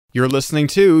You're listening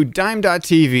to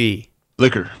Dime.tv.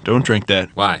 Liquor, don't drink that.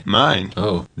 Why? Mine.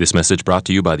 Oh. This message brought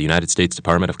to you by the United States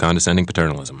Department of Condescending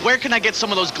Paternalism. Where can I get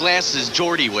some of those glasses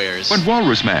Jordy wears? But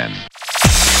Walrus Man.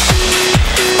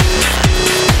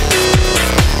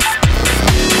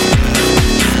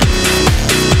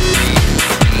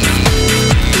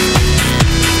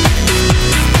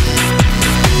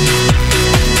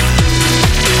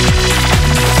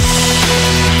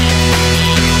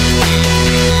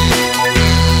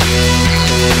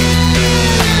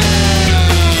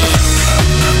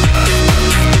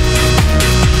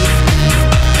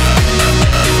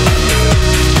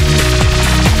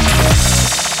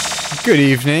 Good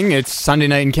evening. It's Sunday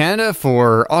night in Canada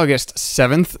for August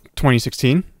 7th,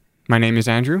 2016. My name is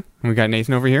Andrew, and we got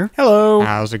Nathan over here. Hello.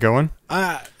 How's it going?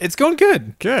 It's going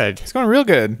good. Good. It's going real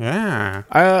good. Yeah.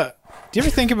 Do you ever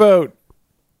think about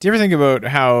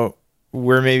how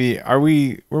we're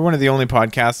one of the only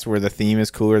podcasts where the theme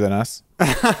is cooler than us?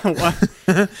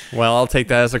 Well, I'll take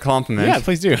that as a compliment. Yeah,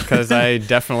 please do. Because I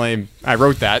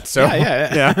wrote that, so.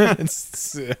 Yeah.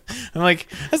 I'm like,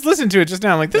 let's listen to it just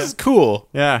now. I'm like, this is cool.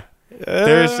 Yeah.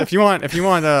 If you want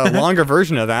a longer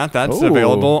version of that, that's Ooh.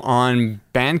 available on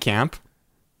Bandcamp,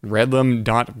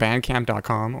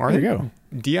 redlam.bandcamp.com, or There you go.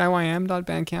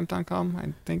 diym.bandcamp.com,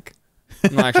 I think.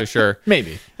 I'm not actually sure.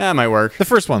 Maybe. That might work. The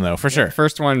first one, though, for sure.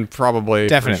 First one, probably.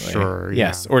 Definitely. For sure.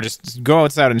 Yes. Yeah. Or just go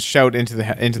outside and shout into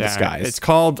the skies. It's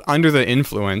called Under the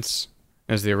Influence,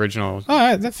 as the original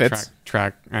that fits.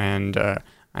 track. And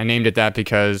I named it that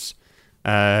because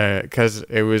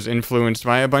it was influenced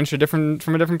by a bunch of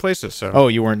different places. So. Oh,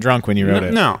 you weren't drunk when you wrote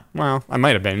it? No. Well, I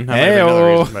might have been.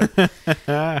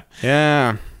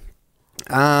 Yeah.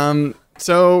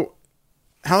 So,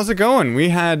 how's it going? We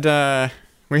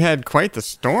had quite the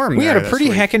storm. We had a pretty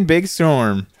heckin' big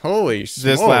storm Holy smokes.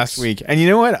 this last week. And you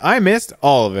know what? I missed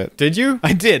all of it. Did you?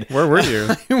 I did. Where were you?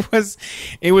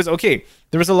 It was okay.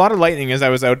 There was a lot of lightning as I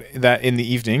was out in the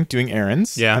evening doing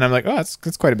errands. Yeah. And I'm like, oh, that's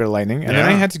quite a bit of lightning. And then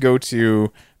I had to go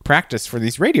to practice for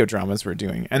these radio dramas we're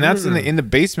doing. And that's in the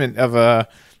basement of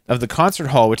the concert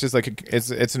hall, which is like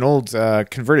it's an old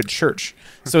converted church.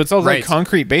 So it's all like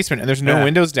concrete basement, and there's no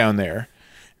windows down there.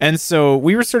 And so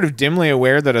we were sort of dimly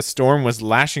aware that a storm was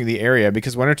lashing the area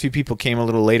because one or two people came a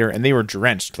little later and they were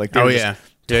drenched. Like they were just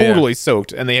totally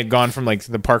soaked. And they had gone from like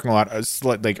the parking lot,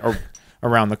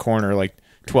 around the corner, like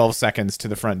 12 seconds to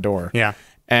the front door. Yeah.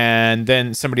 And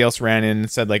then somebody else ran in and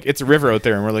said, like, it's a river out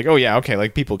there. And we're like, oh, yeah, okay,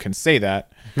 like people can say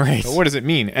that. Right. But what does it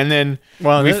mean? And then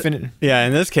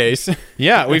in this case.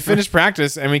 Yeah, we finished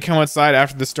practice and we come outside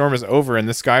after the storm is over, and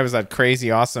the sky was that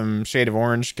crazy, awesome shade of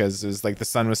orange because it was like the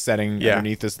sun was setting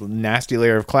underneath this nasty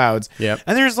layer of clouds. Yep.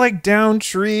 And there's like down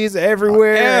trees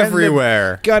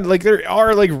everywhere. God, like there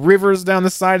are like rivers down the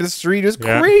side of the street. It was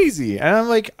crazy. And I'm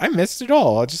like, I missed it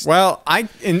all. Well,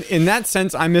 in that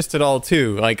sense, I missed it all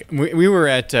too. Like we were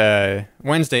at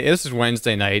Wednesday. This is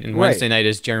Wednesday night, and Wednesday night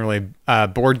is generally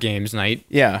board games night.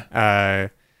 Yeah.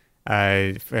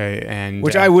 And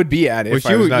which I would be at if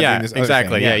I was not doing this other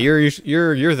exactly. thing. Yeah,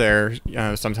 you're there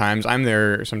sometimes. I'm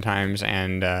there sometimes,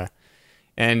 and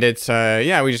it's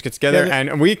we just get together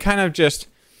and we kind of just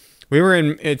we were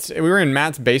in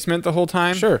Matt's basement the whole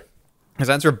time. Sure. Because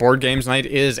that's where board games night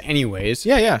is, anyways.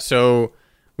 Yeah. So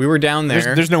we were down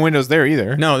there. There's no windows there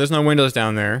either. No, there's no windows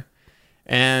down there,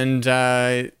 and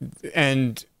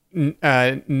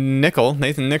Nathan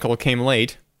Nickel came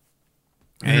late.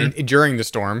 And during the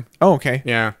storm. Oh, okay.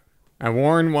 Yeah.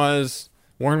 Warren was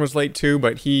late too,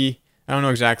 but I don't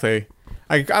know exactly.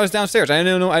 I was downstairs. I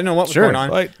didn't know what was going on.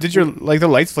 Like, the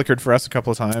lights flickered for us a couple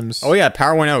of times? Oh yeah,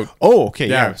 power went out. Oh, okay.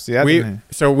 Yeah. See,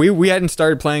 we hadn't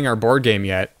started playing our board game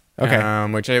yet. Okay. I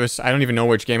don't even know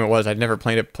which game it was. I'd never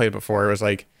played it before. It was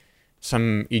like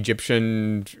some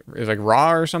Egyptian, it was like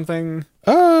Ra or something.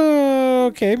 Oh,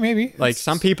 okay, maybe. Like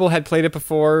some people had played it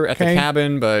before at the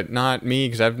cabin, but not me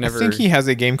because I've never. I think he has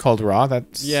a game called Raw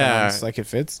that sounds like it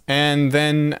fits. And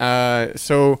then,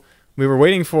 so we were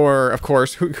waiting for, of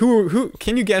course, who?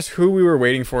 Can you guess who we were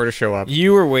waiting for to show up?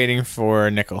 You were waiting for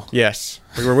Nickel. Yes,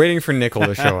 we were waiting for Nickel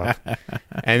to show up,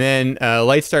 and then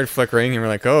lights started flickering, and we're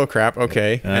like, oh crap,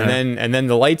 okay. And then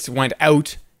the lights went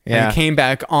out and came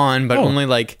back on, but only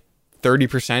like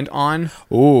 30% on.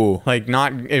 Ooh. Like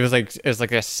not, it was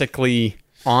like a sickly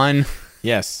on.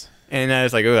 Yes. And I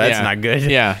was like, oh, that's not good.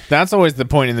 Yeah. That's always the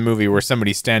point in the movie where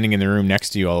somebody's standing in the room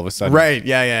next to you all of a sudden. Right.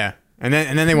 Yeah. And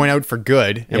then they went out for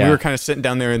good. And we were kind of sitting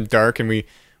down there in the dark, and we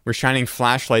were shining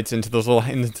flashlights into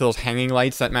those hanging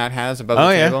lights that Matt has above the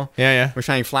table. Yeah. We're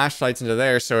shining flashlights into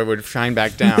there so it would shine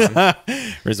back down.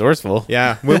 Resourceful.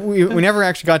 Yeah. We never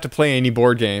actually got to play any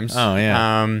board games. Oh,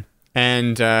 yeah.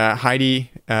 And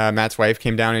Heidi, Matt's wife,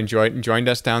 came down and joined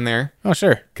us down there. Oh,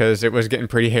 sure. Because it was getting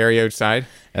pretty hairy outside.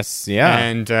 Yes, yeah.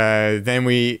 And then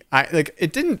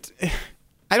it didn't.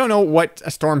 I don't know what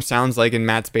a storm sounds like in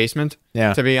Matt's basement.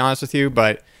 Yeah. To be honest with you,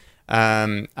 but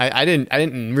I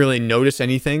didn't really notice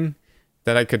anything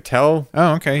that I could tell.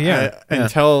 Oh, okay, yeah.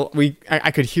 Until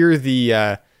I could hear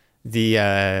the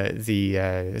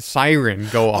siren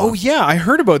go off. Oh yeah, I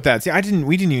heard about that. See,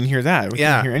 we didn't even hear that. We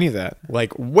didn't hear any of that.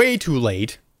 Like way too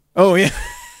late. Oh yeah.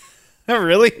 Oh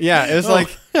really? Yeah, it was like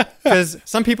because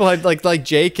some people had like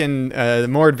Jake and the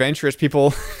more adventurous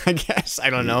people, I guess. I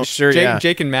don't know. Sure.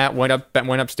 Jake and Matt went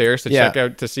upstairs to check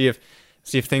out to see if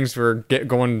things were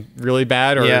going really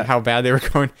bad or how bad they were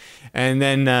going, and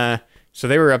then so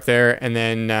they were up there, and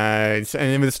then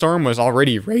the storm was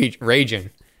already raging.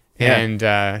 Yeah. And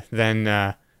then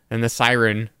the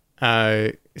siren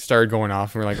started going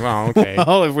off, and we're like, "Well, okay."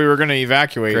 Well, if we were going to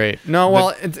evacuate, great. No,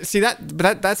 well, see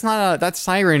that's not that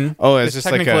siren. Oh, it's just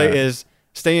technically like is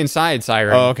stay inside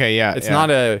siren. Oh, okay, yeah. It's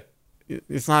not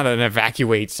an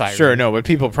evacuate siren. Sure, no, but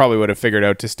people probably would have figured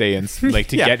out to stay in, like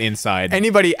to get inside.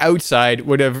 Anybody outside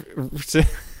would have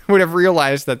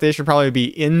realized that they should probably be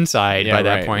inside by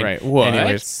that point. Right. What?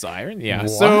 Anyways. Siren? Yeah.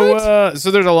 What?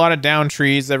 So there's a lot of down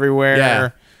trees everywhere. Yeah.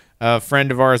 A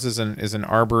friend of ours is an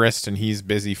arborist, and he's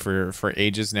busy for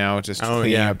ages now, just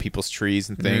cleaning out people's trees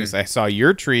and things. I saw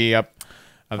your tree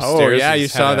upstairs. Oh yeah, you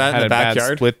saw that in the backyard.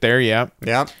 Bad split there, yeah.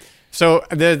 Yeah. So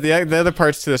the other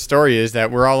parts to the story is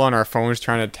that we're all on our phones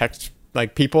trying to text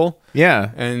like people. Yeah.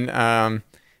 And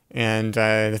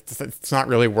it's not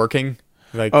really working.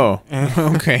 Like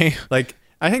okay. Like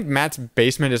I think Matt's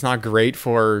basement is not great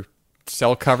for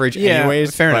cell coverage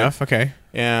anyways. Fair enough. Okay.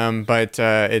 But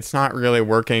it's not really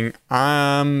working.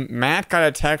 Matt got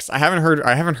a text. I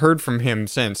haven't heard from him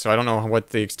since, so I don't know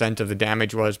what the extent of the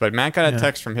damage was, but Matt got a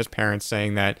text from his parents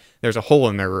saying that there's a hole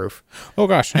in their roof. Oh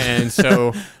gosh. And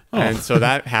so so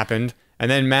that happened.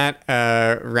 And then Matt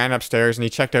ran upstairs and he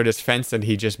checked out his fence that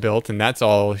he just built, and that's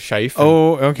all shife.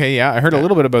 Oh, okay, yeah. I heard a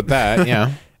little bit about that,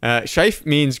 yeah. Shife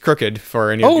means crooked for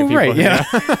any of you people. Right,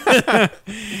 yeah.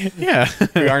 Yeah.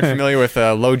 We aren't familiar with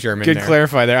Low German. Good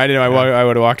clarify there. I didn't know. I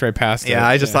would have walked right past it. Yeah,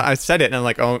 I just thought I said it and I'm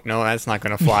like, oh no, that's not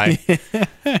going to fly.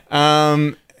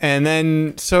 And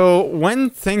then so when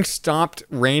things stopped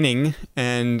raining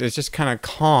and it's just kind of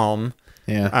calm,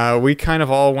 we kind of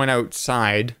all went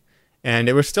outside, and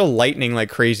it was still lightning like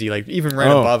crazy, like even right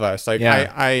above us. Like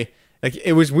I like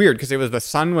it was weird because the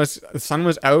sun was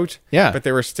out, but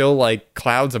there were still like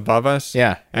clouds above us,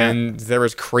 and there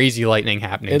was crazy lightning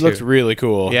happening. It looked really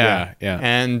cool. Yeah.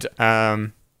 And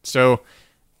so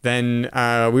then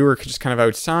we were just kind of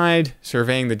outside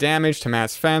surveying the damage to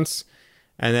Matt's fence,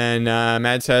 and then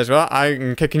Matt says, "Well,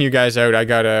 I'm kicking you guys out. I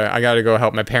gotta go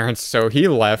help my parents." So he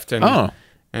left and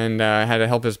had to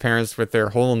help his parents with their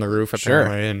hole in the roof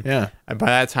apparently. Sure. And by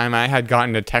that time, I had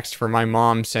gotten a text from my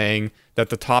mom saying that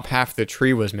the top half of the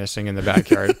tree was missing in the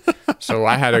backyard. So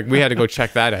we had to go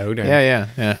check that out. And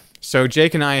Yeah. So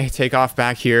Jake and I take off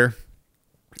back here,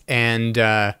 and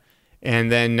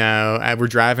then we're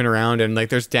driving around, and like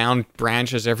there's down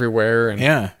branches everywhere,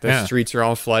 and the streets are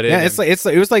all flooded. Yeah,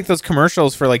 it was like those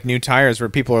commercials for like new tires where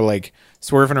people are like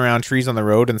swerving around trees on the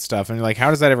road and stuff, and you're like, how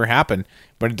does that ever happen?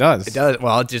 But it does. It does.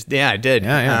 Well, it did.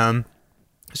 Yeah.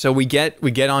 So we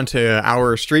get onto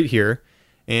our street here,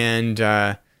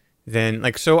 and then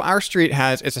like so our street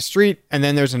it's a street, and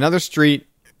then there's another street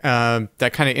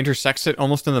that kind of intersects it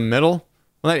almost in the middle.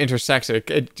 Well, that intersects it.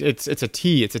 It's a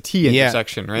T. It's a T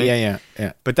intersection, right?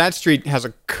 Yeah. But that street has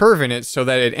a curve in it so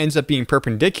that it ends up being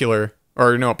perpendicular,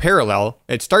 or no, parallel.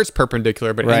 It starts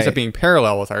perpendicular, but it ends up being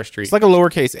parallel with our street. It's like a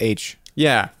lowercase h.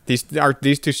 Yeah, these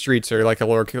two streets are like a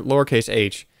lowercase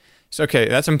h. So okay,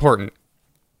 that's important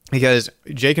because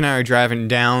Jake and I are driving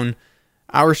down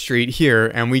our street here,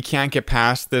 and we can't get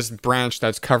past this branch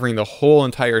that's covering the whole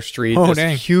entire street. Oh, this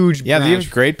dang. Huge branch. Yeah, they have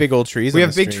great big old trees. We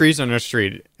have big trees on our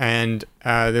street, and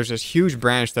there's this huge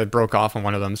branch that broke off on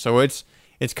one of them. So it's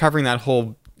covering that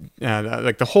whole,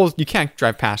 like the whole, you can't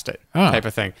drive past it type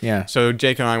of thing. Yeah. So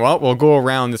Jake and I, we'll go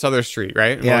around this other street,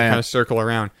 right? And we'll kind of circle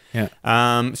around.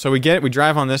 Yeah. So we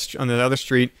drive on the other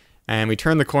street, and we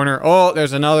turn the corner. Oh,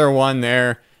 there's another one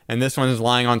there, and this one is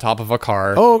lying on top of a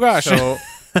car. Oh gosh. So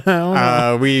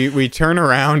we turn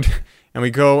around and we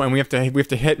go, and we have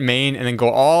to hit Main and then go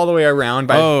all the way around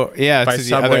by to Subway.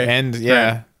 the other end.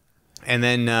 Yeah. Right.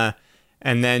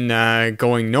 And then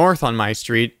going north on my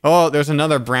street, there's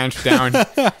another branch down.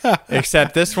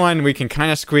 Except this one we can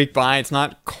kind of squeak by. It's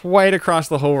not quite across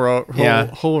the whole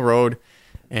road,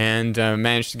 and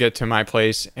managed to get to my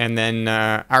place. And then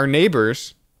our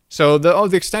neighbors. So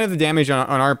the extent of the damage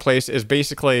on our place is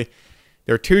basically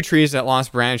there are 2 trees that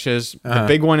lost branches. The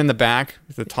big one in the back,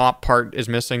 the top part is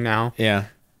missing now. Yeah.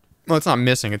 Well, it's not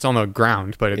missing. It's on the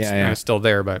ground, but it's still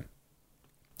there.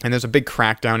 And there's a big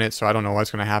crack down it, so I don't know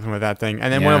what's going to happen with that thing.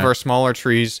 And then one of our smaller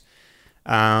trees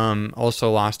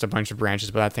also lost a bunch of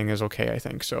branches, but that thing is okay, I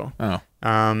think. So,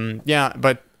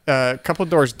 but a couple of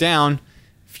doors down,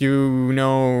 if you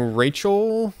know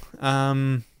Rachel,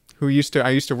 who I used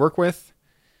to work with.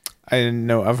 I didn't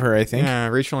know of her, I think. Yeah,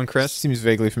 Rachel and Chris. Seems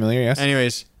vaguely familiar, yes.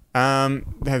 Anyways, they've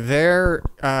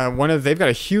got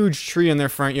a huge tree in their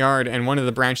front yard, and one of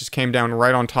the branches came down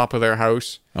right on top of their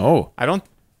house. Oh. I don't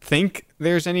think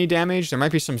there's any damage. There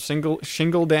might be some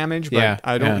shingle damage, but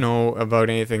I don't know about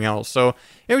anything else. So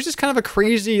it was just kind of a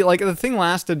crazy, like the thing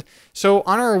lasted. So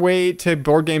on our way to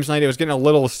board games night, it was getting a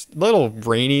little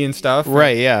rainy and stuff.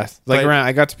 Right. Yeah. Like around,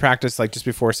 I got to practice like just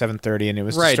before 7:30, and it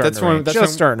was starting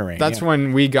to rain. That's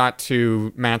when we got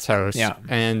to Matt's house. Yeah.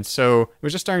 And so it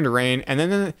was just starting to rain, and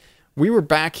then we were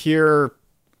back here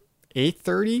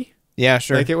 8:30. Yeah.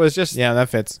 Sure. Like it was just that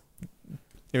fits.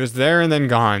 It was there and then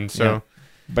gone. So. Yeah.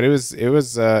 But it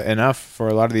was enough for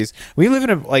a lot of these. I live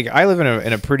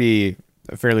in a pretty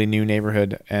fairly new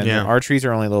neighborhood, and our trees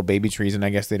are only little baby trees, and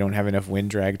I guess they don't have enough wind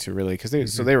drag to really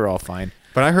so they were all fine.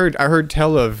 But I heard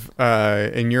tell of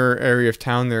in your area of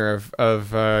town there of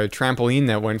trampoline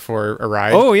that went for a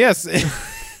ride. Oh yes.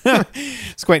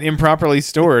 It's quite improperly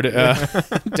stored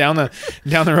down the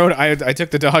road. I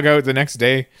took the dog out the next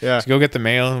day to go get the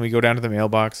mail, and we go down to the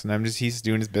mailbox, and he's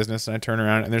doing his business, and I turn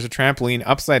around, and there's a trampoline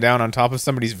upside down on top of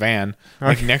somebody's van,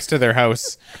 like next to their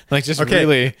house, like just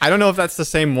really. I don't know if that's the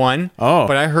same one. Oh,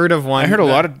 but I heard of one. I heard a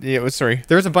lot of. Sorry,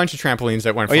 there was a bunch of trampolines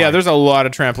that went. Oh yeah, there's a lot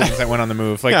of trampolines that went on the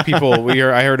move. Like people,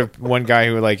 I heard of one guy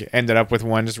who like ended up with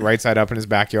one just right side up in his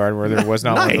backyard where there was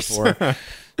not one before.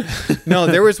 No,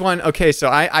 there was one. Okay, so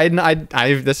I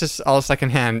this is all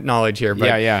secondhand knowledge here, but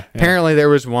apparently there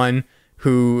was one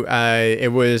who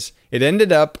it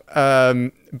ended up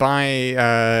by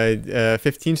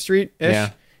 15th Street ish. Yeah.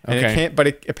 Okay. And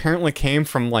it apparently came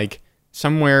from like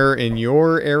somewhere in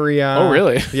your area. Oh,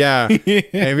 really? Yeah.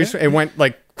 It went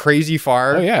like crazy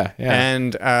far. Oh yeah.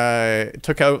 And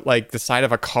took out like the side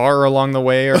of a car along the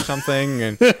way or something,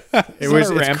 and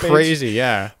it's crazy.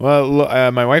 Yeah.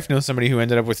 Well, my wife knows somebody who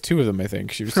ended up with 2 of them. I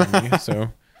think she was telling me,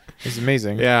 so it's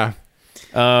amazing. Yeah.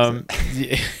 And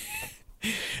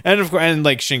of course, and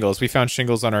like shingles, we found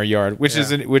shingles on our yard, which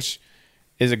is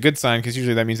a good sign because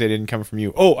usually that means they didn't come from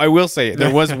you. Oh, I will say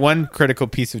there was one critical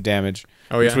piece of damage,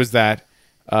 which was that.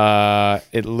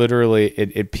 It literally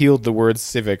it peeled the word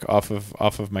Civic off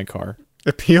of my car.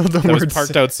 It peeled the word. It was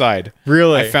parked outside.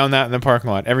 Really? I found that in the parking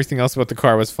lot. Everything else about the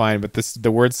car was fine, but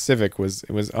the word Civic was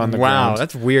on the ground. Wow,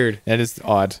 that's weird. That is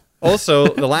odd. Also,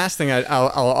 the last thing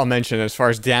I'll mention as far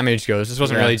as damage goes, this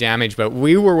wasn't really damage, but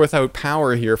we were without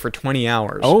power here for 20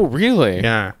 hours. Oh, really?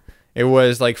 Yeah. It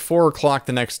was like 4:00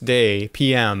 the next day,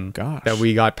 PM, that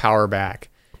we got power back.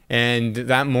 And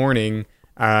that morning,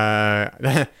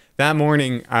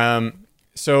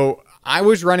 so I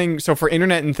was running, so for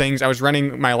internet and things, I was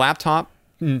running my laptop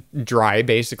dry,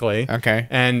 basically. Okay.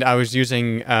 And I was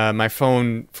using my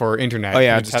phone for internet. Oh,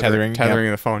 yeah, just tethering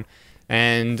the phone.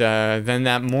 And then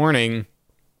that morning,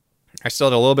 I still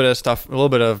had a little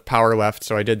bit of power left,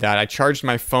 so I did that. I charged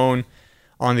my phone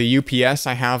on the UPS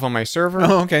I have on my server.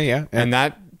 Oh, okay, yeah. And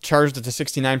that charged it to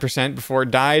 69% before it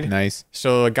died. Nice.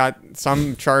 So I got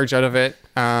some charge out of it.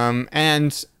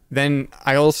 And then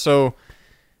I also...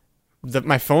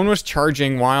 my phone was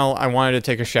charging while I wanted to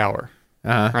take a shower.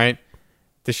 Right?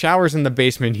 The shower's in the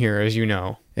basement here, as you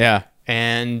know. Yeah.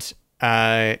 And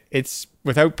it's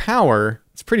without power.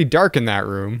 It's pretty dark in that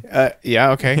room.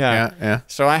 Yeah, okay. Yeah.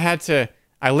 So I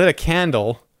lit a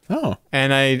candle. Oh.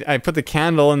 And I put the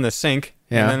candle in the sink.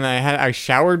 Yeah. And then I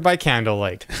showered by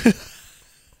candlelight.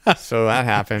 So that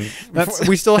happened.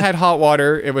 We still had hot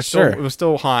water. It was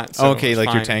still hot. So okay, like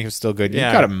fine. Your tank was still good. Yeah.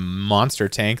 You've got a monster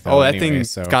tank though. That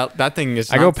thing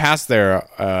is. I go past there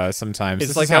sometimes.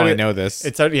 This is how I know this.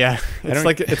 It's out. Yeah.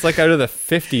 It's like out of the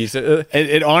 50s.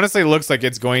 It honestly looks like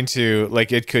it's going to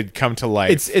it could come to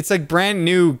life. It's like brand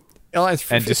new.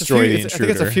 And destroy the intruder. I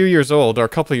think it's a few years old or a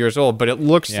couple of years old, but it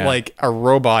looks like a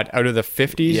robot out of the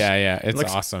 50s. Yeah, it's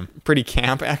awesome. Pretty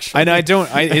camp, actually. And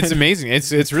it's amazing.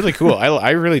 It's really cool. I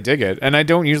really dig it. And I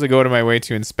don't usually go to my way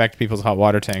to inspect people's hot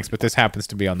water tanks, but this happens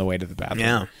to be on the way to the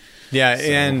bathroom. Yeah, so,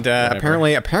 and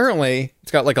apparently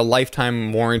it's got like a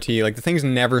lifetime warranty. Like the thing's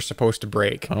never supposed to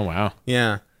break. Oh, wow.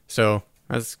 Yeah, so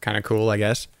that's kind of cool, I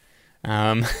guess.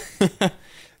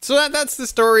 So that's the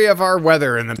story of our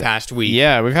weather in the past week.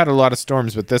 Yeah, we've had a lot of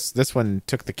storms, but this one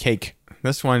took the cake.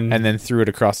 This one... And then threw it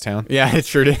across town. Yeah, it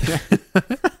sure did.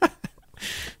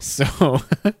 So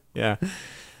Yeah.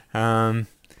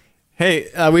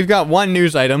 Hey, we've got one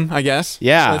news item, I guess.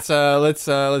 Yeah. So let's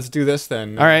do this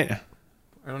then. all right.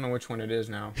 I don't know which one it is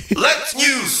now. Let's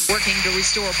use. Working to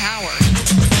restore power.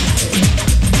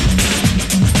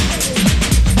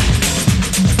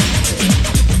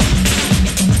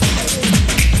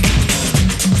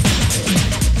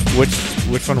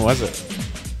 Which one was it?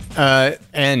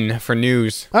 N for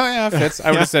news. Oh yeah, fits.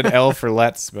 I would have said L for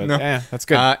let's, but yeah, that's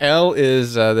good. L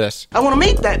is this. I want to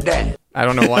meet that dad. I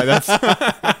don't know why that's.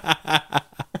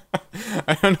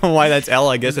 I don't know why that's L.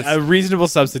 I guess it's a reasonable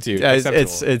substitute. Acceptable.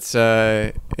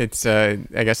 it's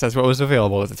I guess that's what was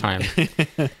available at the time.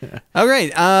 All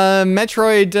right,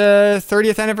 Metroid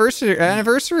 30th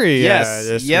anniversary. Yes,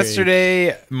 this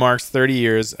yesterday marks 30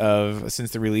 years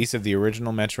since the release of the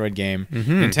original Metroid game.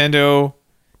 Mm-hmm. Nintendo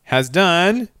has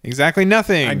done exactly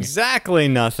nothing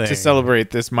to celebrate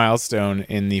this milestone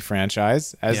in the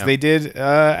franchise, as they did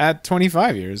at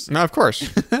 25 years. No, of course.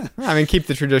 I mean, keep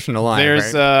the tradition alive.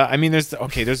 There's, right? there's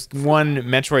one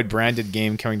Metroid branded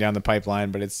game coming down the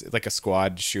pipeline, but it's like a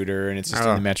squad shooter, and it's just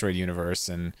in the Metroid universe,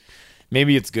 and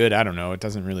maybe it's good. I don't know. It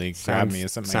doesn't really grab me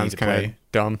as something I need to play.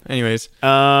 Dumb. Anyways,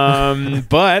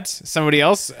 but somebody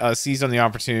else seized on the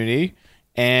opportunity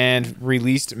and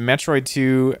released Metroid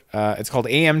 2. It's called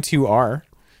AM2R.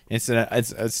 It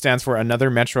stands for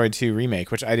Another Metroid 2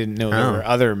 Remake, which I didn't know there were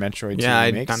other Metroid 2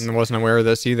 remakes. I wasn't aware of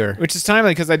this either. Which is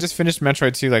timely because I just finished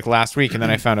Metroid 2 like last week, and then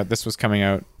I found out this was coming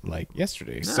out like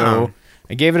yesterday. So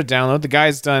I gave it a download. The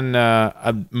guy's done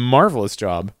a marvelous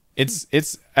job. It's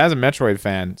as a Metroid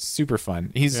fan, super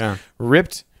fun. He's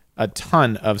ripped a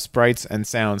ton of sprites and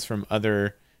sounds from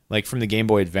other, like from the Game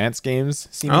Boy Advance games,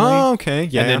 seemingly. Oh, okay.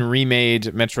 Yeah. And then remade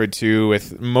Metroid 2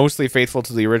 with mostly faithful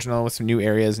to the original, with some new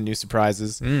areas and new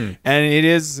surprises. And it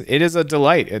is a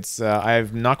delight. It's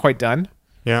I've not quite done.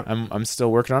 Yeah. I'm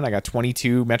still working on it. I got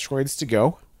 22 Metroids to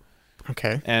go.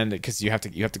 Okay. And because you have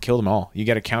to kill them all. You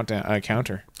get a counter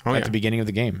at the beginning of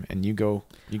the game, and you go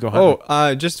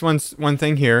hunting. Just one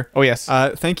thing here. Oh yes.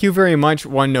 Thank you very much,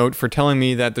 OneNote, for telling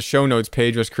me that the show notes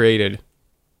page was created.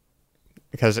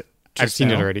 Because I've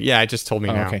seen it already. Yeah, it just told me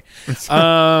now. Okay.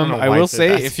 I will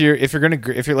say if you're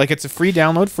like, it's a free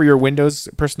download for your Windows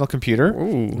personal computer.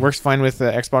 Ooh. Works fine with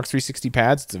Xbox 360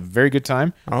 pads. It's a very good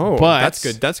time. Oh, but that's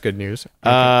good. That's good news.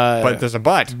 But there's a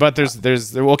but. But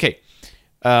there's okay.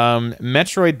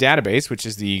 Metroid Database, which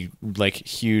is the like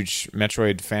huge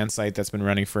Metroid fan site that's been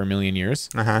running for a million years,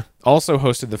 also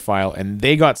hosted the file, and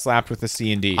they got slapped with a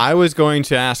C&D. I was going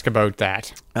to ask about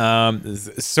that.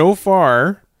 So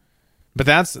far. But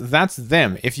that's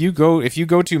them. If you go to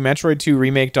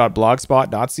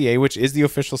metroid2remake.blogspot.ca, which is the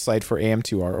official site for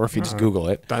AM2R, or if you just Google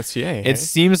it, .ca. It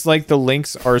seems like the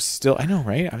links are still. I know,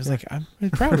 right? I was like, I'm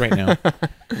really proud right now.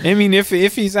 I mean, if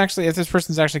this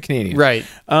person's actually Canadian, right?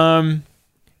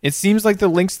 It seems like the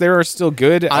links there are still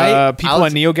good. People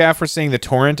on NeoGAF were saying the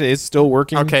torrent is still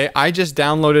working. Okay, I just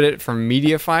downloaded it from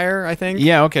MediaFire, I think.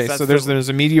 Yeah, okay. So there's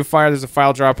a MediaFire, there's a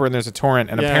file dropper, and there's a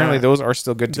torrent, and apparently those are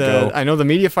still good to go. I know the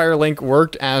MediaFire link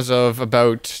worked as of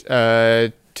about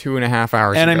 2.5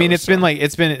 hours and ago, I mean, it's been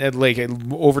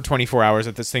over 24 hours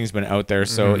that this thing's been out there.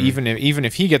 So even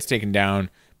if he gets taken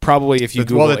down, probably if you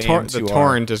Google the torrent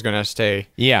is going to stay.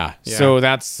 Yeah. So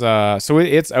that's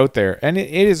it's out there, and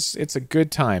it's a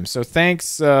good time. So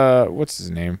thanks. What's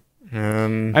his name?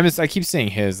 I keep saying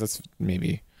his. That's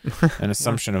maybe an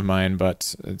assumption of mine,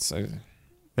 but it's. Does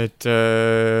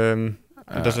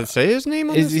it say his name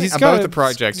on this thing? He's about got the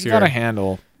project he's here? Got a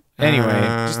handle. Anyway,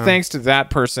 just thanks to that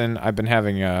person, I've been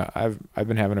having a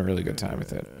really good time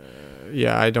with it.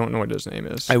 Yeah, I don't know what his name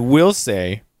is. I will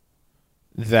say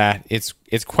that it's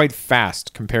quite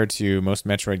fast compared to most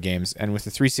Metroid games, and with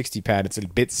the 360 pad it's a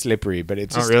bit slippery, but it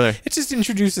just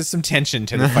introduces some tension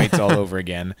to the fights all over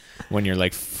again when you're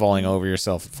like falling over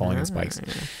yourself, falling in spikes.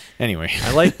 Anyway,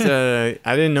 I liked I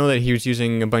didn't know that he was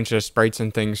using a bunch of sprites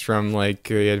and things from like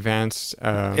the advanced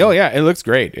it looks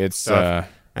great. It's and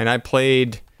I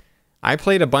played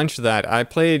a bunch of that.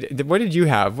 What did you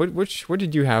have? What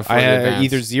did you have for I the had advanced?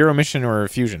 either Zero Mission or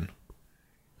Fusion.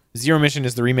 Zero Mission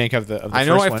is the remake of the I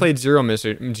know first I one, played Zero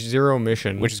Mission,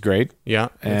 which is great. Yeah,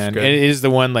 and good. it is the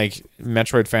one like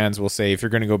Metroid fans will say, if you're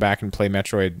going to go back and play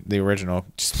Metroid, the original,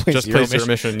 just play Zero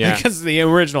Mission, yeah, because the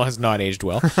original has not aged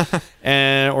well,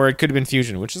 or it could have been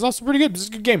Fusion, which is also pretty good. This is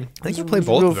a good game. I think you play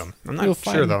both of them. I'm not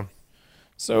sure though.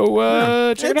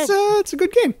 So check it out. It's a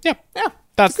good game. Yeah.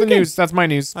 That's the news. That's my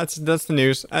news. That's the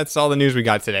news. That's all the news we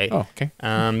got today. Oh, okay.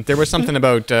 There was something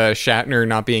about Shatner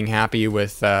not being happy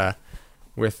with not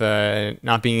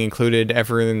being included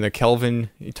ever in the Kelvin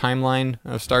timeline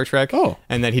of Star Trek. Oh.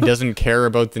 And that he doesn't care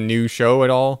about the new show at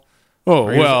all. Oh,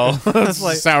 Or he was- well, that's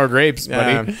like sour grapes,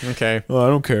 buddy. Okay. Well, I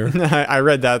don't care. I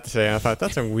read that today and I thought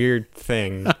that's a weird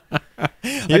thing.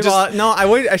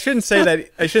 I shouldn't say that.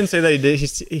 I shouldn't say that he did.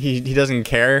 He doesn't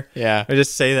care. Yeah. I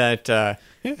just say that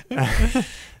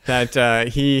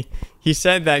he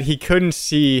said that he couldn't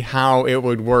see how it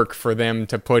would work for them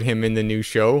to put him in the new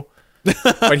show,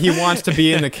 but he wants to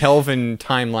be in the Kelvin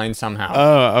timeline somehow.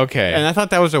 Oh, okay. And I thought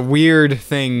that was a weird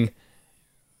thing.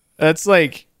 That's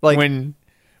like when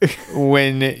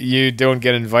you don't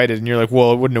get invited and you're like,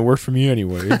 well, it wouldn't have worked for me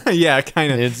anyway. Yeah,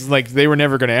 kind of. It's like they were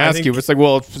never going to ask you. But it's like,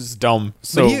 well, it's dumb.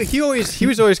 So But he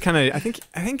was always kind of. I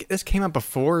think this came up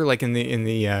before, like in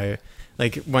the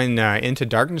like when Into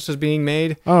Darkness was being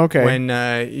made. Oh, okay.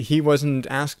 When he wasn't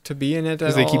asked to be in it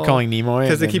because they keep calling Nimoy.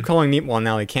 Because they keep calling Nimoy. Well,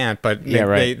 now they can't. But Yeah,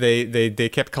 right. They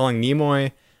kept calling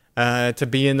Nimoy to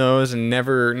be in those, and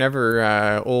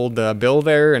never old Bill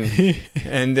there, and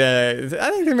and I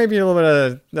think there may be a little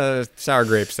bit of sour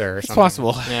grapes there. Or It's something.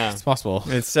 possible. Yeah, It's possible.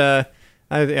 It's yeah.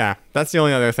 That's the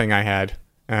only other thing I had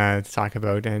to talk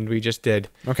about, and we just did.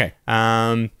 Okay.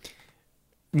 One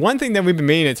thing that we've been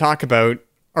meaning to talk about,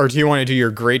 or do you want to do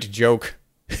your great joke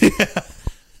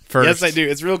first? Yes, I do.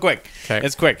 It's real quick. Okay.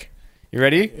 It's quick. You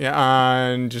ready?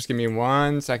 Yeah, just give me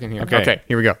 1 second here. Okay. Okay,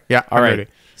 here we go. Yeah, All I'm right. ready.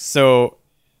 So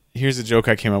here's a joke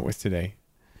I came up with today.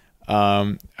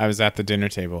 I was at the dinner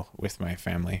table with my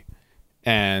family,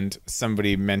 and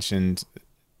somebody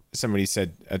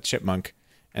said a chipmunk,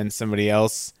 and somebody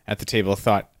else at the table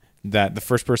thought that the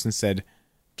first person said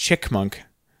chickmunk,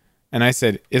 and I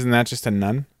said, "Isn't that just a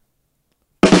nun?"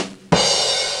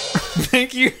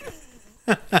 Thank you.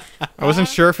 I wasn't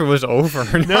sure if it was over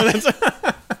or not.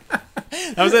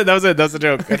 That was it. That was the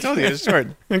joke. I told you it's short.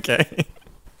 Okay.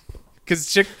 Because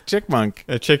chickmunk.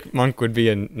 A chickmunk would be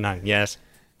a nun. Yes.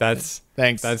 That's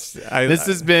Thanks. This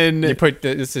has been. You put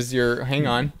this is your. Hang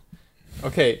on.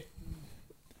 Okay.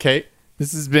 Okay.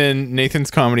 This has been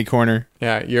Nathan's Comedy Corner.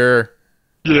 Yeah.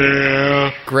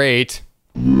 Great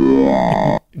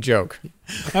joke.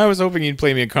 I was hoping you'd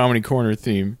play me a Comedy Corner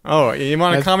theme. Oh, you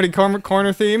want a comedy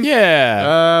corner theme?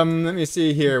 Yeah. Let me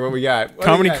see here what we got. What do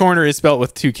Comedy we got? Corner is spelled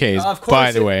with 2 Ks, Of course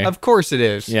by the way. Of course it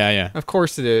is. Yeah. Of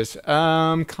course it is.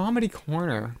 Comedy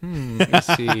corner. Let me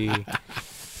see.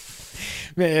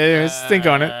 Just think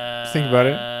on it. Think about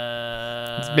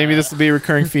it. Maybe this will be a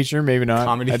recurring feature. Maybe not.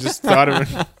 Comedy. I just thought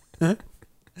it would.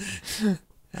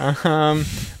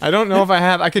 I don't know if I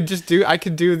have. I could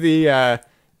do the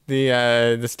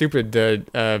stupid this.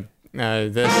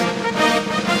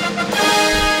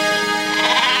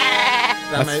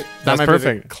 That That's might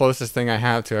perfect. be the closest thing I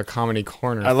have to a comedy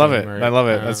corner. I love it. theme, right? I love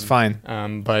it. That's fine.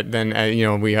 But then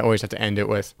we always have to end it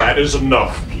with. That is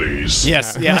enough, please.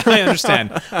 Yes. Yeah, I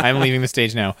understand. I'm leaving the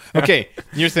stage now. Okay,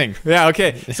 your thing. Yeah.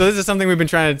 Okay. So this is something we've been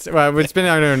trying to. It's been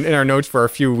in our notes for a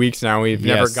few weeks now. We've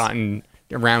never Yes. gotten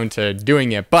around to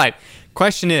doing it. But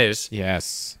question is,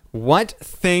 Yes. what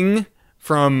thing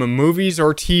from movies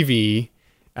or TV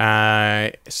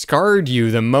scarred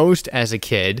you the most as a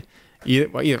kid?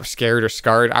 Either scared or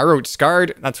scarred. I wrote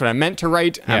scarred. That's what I meant to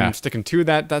write. Yeah. I'm sticking to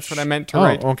that. That's what I meant to Oh,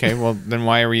 write. okay. Well, then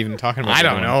why are we even talking about I that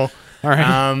don't one? know. All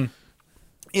right.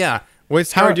 Yeah. What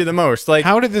scarred you the most? Like,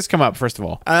 How did this come up, first of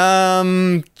all?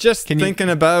 just Can you- thinking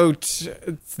about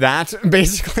that,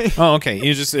 basically. Oh, okay.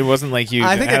 It wasn't like you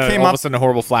I think it had came all up- of a sudden a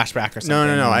horrible flashback or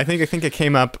something. No. I think it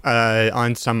came up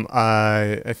on some.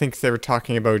 I think they were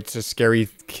talking about scary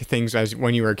things as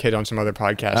when you were a kid on some other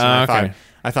podcast. And Okay.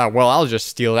 I thought, well, I'll just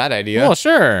steal that idea. Well,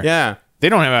 sure. Yeah. They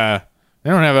don't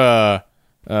have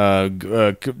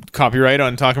a copyright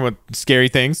on talking about scary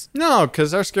things. No,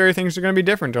 because our scary things are going to be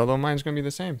different, although mine's going to be the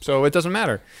same. So it doesn't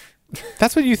matter.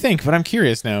 That's what you think, but I'm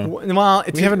curious now. Well,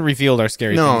 it's We haven't revealed our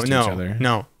scary things to each other.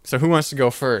 No. So who wants to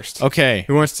go first? Okay.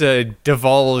 Who wants to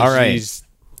divulge All right. these?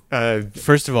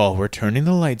 First of all, we're turning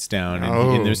the lights down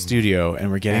in the studio,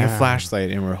 and we're getting a flashlight,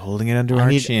 and we're holding it under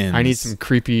our chins. I need some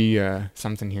creepy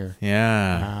something here.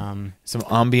 Yeah. Some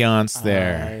ambiance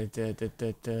there.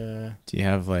 Do you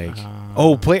have like?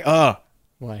 Play.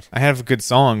 What? I have a good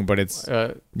song, but it's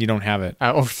you don't have it.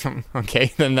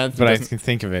 Okay, then that's. But I can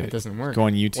think of it. It doesn't work. Go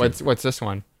on YouTube. What's this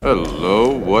one?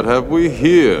 Hello, what have we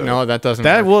here? No, that doesn't.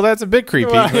 That work. that's a bit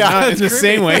creepy. Well, but yeah, not in it's the creepy.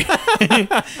 same way.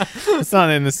 It's not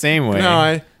in the same way.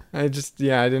 No, I just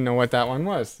I didn't know what that one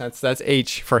was. That's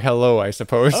H for hello, I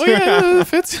suppose. Oh yeah, it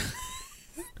fits.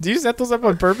 Do you set those up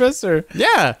on purpose or?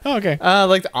 Yeah. Oh, okay.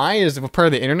 Like the I is part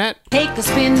of the internet. Take a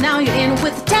spin, now you're in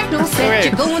with the techno set. Wait,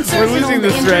 You're going we're surfing losing on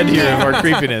the thread here of internet. our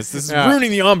creepiness. This is Yeah. ruining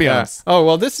the ambiance. Oh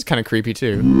well, this is kind of creepy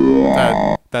too.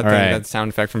 That thing, right. that sound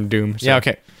effect from Doom. So. Yeah.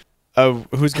 Okay.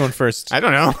 Who's going first? I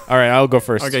don't know. All right, I'll go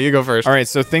first. Okay, you go first. All right.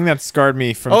 So thing that scarred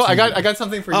me from. Oh, I got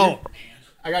something for you. Oh.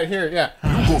 I got it here. Yeah.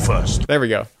 You go first. There we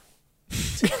go.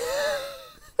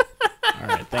 All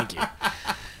right, thank you.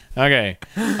 Okay.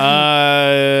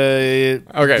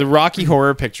 Okay. The Rocky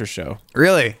Horror Picture Show.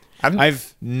 Really?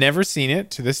 I've never seen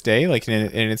it to this day, like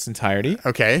in its entirety.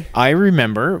 Okay. I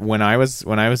remember when I was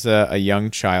a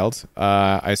young child,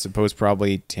 I suppose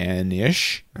probably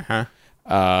 10-ish. Uh-huh.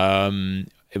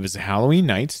 It was a Halloween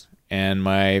night, and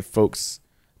my folks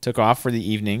took off for the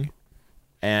evening,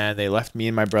 and they left me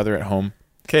and my brother at home.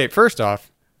 Okay, first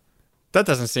off, that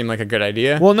doesn't seem like a good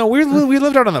idea. Well, no, we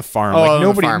lived out on the farm. Oh, Like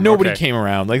on the farm, nobody okay. came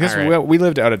around. Like this, All right. we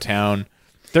lived out of town.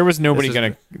 There was nobody This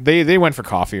gonna. They went for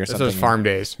coffee or this something. was farm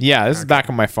days. Yeah, this is back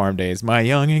in my farm days, my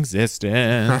young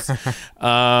existence.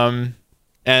 And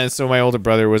so my older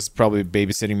brother was probably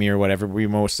babysitting me or whatever. We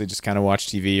mostly just kind of watched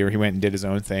TV, or he went and did his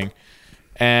own thing.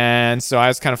 And so I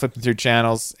was kind of flipping through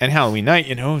channels, and Halloween night,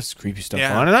 it's creepy stuff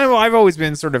Yeah. on. And I've always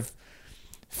been sort of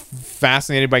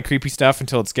fascinated by creepy stuff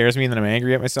until it scares me, and then I'm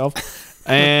angry at myself.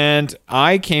 And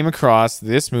I came across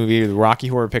this movie, the Rocky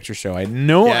Horror Picture Show. I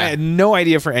had no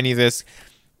idea for any of this.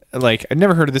 Like, I'd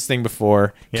never heard of this thing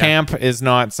before. Yeah. Camp is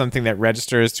not something that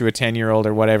registers to a 10-year-old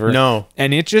or whatever. No.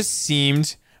 And it just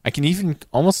seemed, I can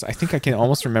almost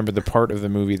remember the part of the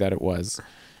movie that it was.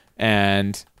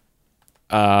 And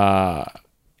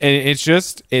it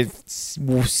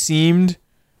seemed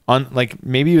like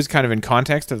maybe it was kind of in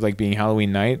context of like being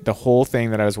Halloween night. The whole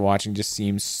thing that I was watching just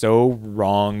seemed so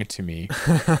wrong to me.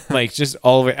 Like just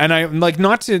all of it. And I like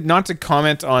not to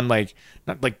comment on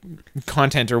not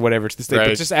content or whatever to this day, Right.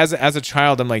 but just as a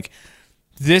child, I'm like,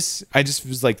 this, I just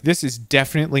was like, this is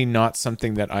definitely not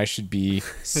something that I should be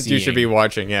seeing. You should be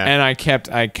watching, yeah. And I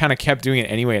kind of kept doing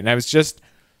it anyway. And I was just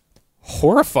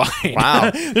horrified. Wow.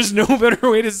 There's no better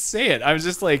way to say it. I was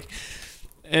just like,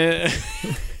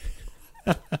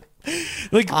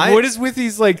 what is with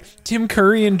these like Tim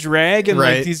Curry and drag and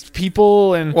Right. like these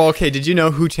people and Well, okay, did you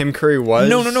know who Tim Curry was?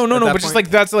 no, at that but just point? like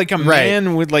that's like a Right.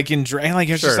 man with like in drag. Like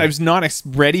Sure. I was not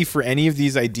ready for any of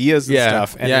these ideas and Yeah,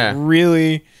 stuff, and yeah. it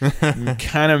really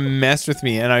kind of messed with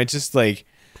me. And I just like,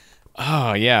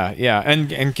 oh yeah,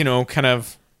 and kind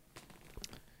of,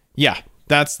 yeah.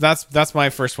 That's my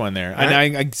first one there. And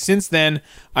Right. I since then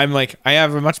I'm like I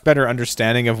have a much better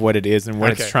understanding of what it is and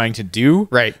what Okay. it's trying to do.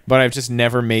 Right. But I've just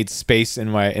never made space in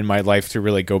my life to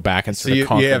really go back and So sort of you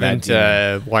conquer haven't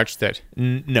that demon. watched it?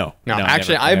 No.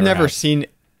 Actually, I've never have. seen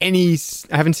any.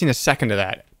 I haven't seen a second of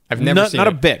that. I've never seen not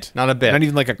it. a bit. Not a bit. Not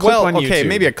even like a clip on okay, YouTube.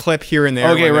 maybe a clip here and there.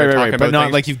 Okay, when they're right, talking but about not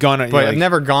things. like you've gone. But I've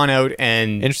never gone out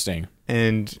and Interesting.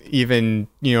 and even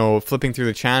flipping through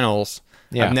the channels.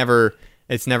 Yeah.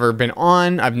 It's never been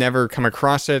on. I've never come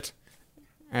across it,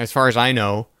 as far as I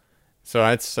know. So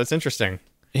that's interesting.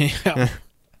 Yeah.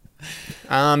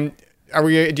 Do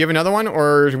you have another one,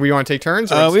 or do we want to take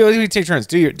turns? Or We take turns.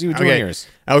 Do one of okay. yours.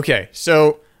 Okay.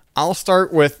 So I'll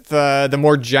start with the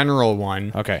more general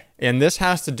one. Okay. And this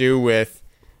has to do with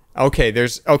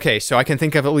so I can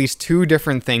think of at least two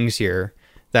different things here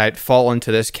that fall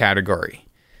into this category.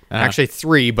 Actually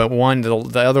three, but one, the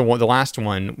other one, the last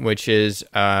one, which is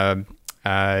the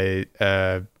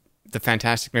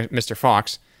Fantastic Mr.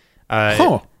 Fox.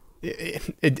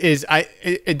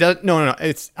 It does no.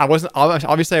 It's I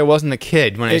wasn't a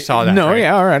kid when I saw that. No, right?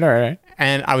 yeah, all right.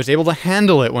 And I was able to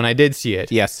handle it when I did see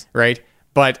it. Yes. Right?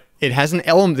 But it has an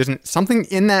element, there's something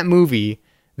in that movie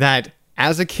that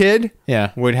as a kid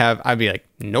I'd be like,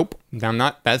 nope,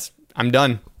 I'm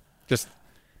done.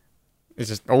 It's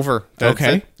just over. That's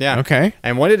Okay. it. Yeah. Okay.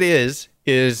 And what it is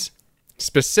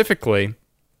specifically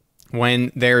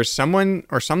when there's someone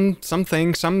or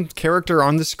something, some character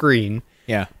on the screen,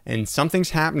 Yeah. and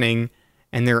something's happening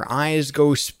and their eyes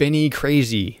go spinny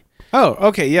crazy. Oh,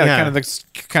 okay, yeah, Yeah. kind of the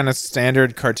kind of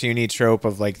standard cartoony trope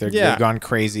of like they've gone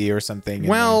crazy or something. and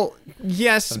Well,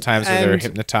 yes. sometimes they're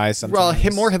hypnotized. Sometimes.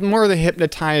 Well, more of the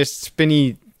hypnotized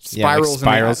spinny spirals,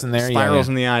 spirals in there, spirals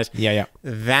in the eyes. Yeah.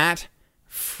 That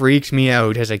freaked me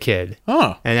out as a kid.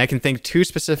 Oh. And I can think two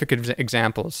specific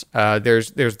examples.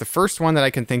 There's the first one that I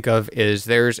can think of is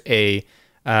there's a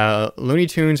Looney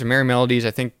Tunes or Merry Melodies.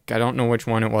 I don't know which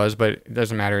one it was, but it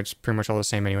doesn't matter. It's pretty much all the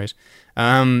same, anyways.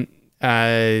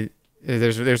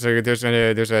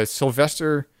 There's a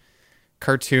Sylvester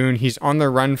cartoon. He's on the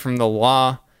run from the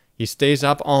law. He stays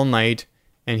up all night,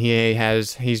 and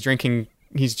he's drinking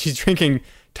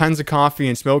tons of coffee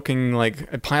and smoking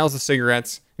like piles of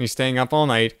cigarettes. And he's staying up all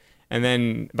night, and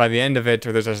then by the end of it,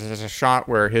 there's a shot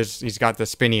where he's got the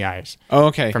spinny eyes. Oh,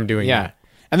 okay. From doing that.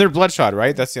 And they're bloodshot,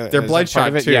 right? That's the They're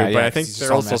bloodshot too, Yeah, but I think it's they're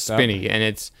all also messed up. spinny, and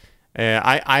it's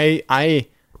that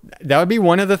would be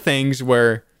one of the things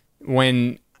where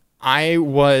when I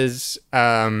was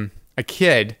a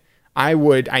kid,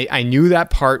 I knew that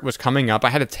part was coming up. I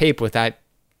had a tape with that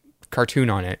cartoon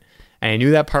on it, and I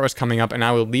knew that part was coming up, and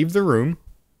I would leave the room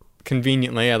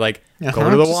conveniently. I'd go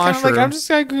to the washroom. I'm just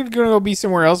gonna go be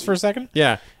somewhere else for a second.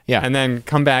 Yeah. And then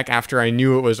come back after I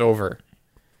knew it was over.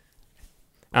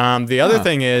 The other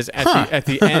thing is at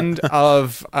the end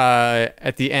of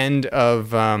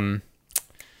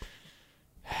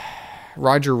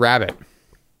Roger Rabbit.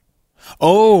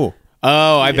 Oh,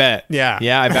 I bet. Yeah.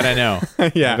 I bet I know.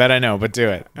 Yeah. I bet I know, but do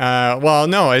it. Well,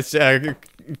 no, it's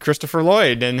Christopher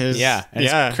Lloyd and his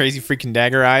his crazy freaking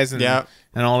dagger eyes and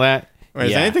all that.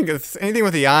 Anything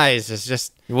with the eyes is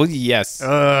just yes.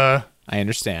 I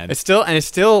understand. It's still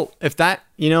if that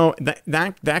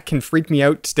that can freak me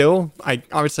out still. I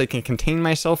obviously can contain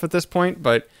myself at this point,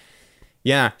 but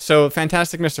yeah. So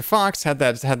Fantastic Mr. Fox had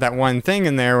that one thing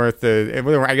in there with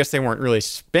I guess they weren't really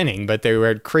spinning, but they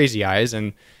had crazy eyes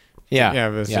and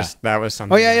it was just that was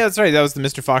something. Oh yeah, that's right. That was the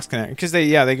Mr. Fox connect because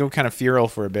they go kind of feral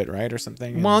for a bit, right, or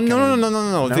something. Well,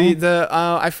 no. The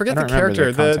I forget the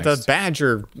character, the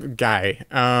badger guy.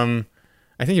 I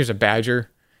think he was a badger.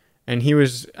 And he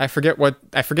was, I forget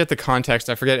the context,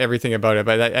 I forget everything about it,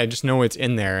 but I just know it's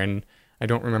in there, and I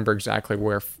don't remember exactly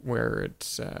where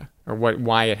it's, or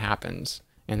why it happens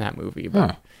in that movie.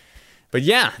 But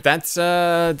yeah, that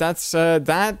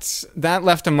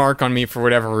left a mark on me for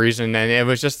whatever reason, and it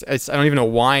was just, I don't even know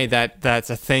why that's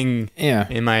a thing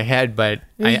in my head, but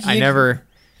I never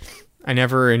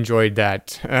enjoyed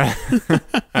that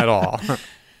at all.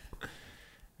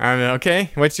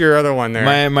 Okay, what's your other one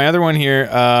there? My other one here.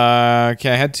 Okay,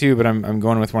 I had two, but I'm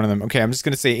going with one of them. Okay, I'm just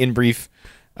gonna say in brief.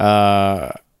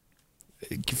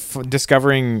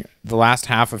 Discovering the last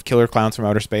half of Killer Clowns from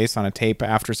Outer Space on a tape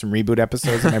after some reboot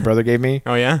episodes that my brother gave me.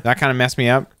 Oh yeah, that kind of messed me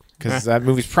up because that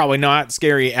movie's probably not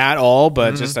scary at all,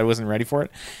 but just I wasn't ready for it.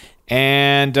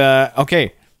 And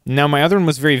okay, now my other one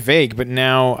was very vague, but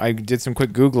now I did some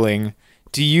quick Googling.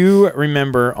 Do you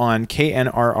remember on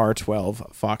KNRR 12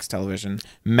 Fox Television,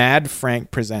 Mad Frank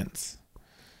Presents?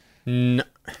 No.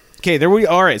 Okay, there we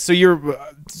are. Right, so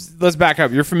let's back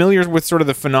up. You're familiar with sort of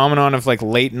the phenomenon of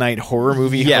late night horror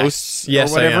movie hosts or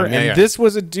whatever? I am. Yeah, this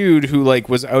was a dude who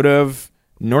was out of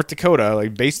North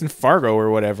Dakota, based in Fargo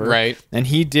or whatever. Right. And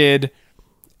he did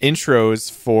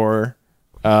intros for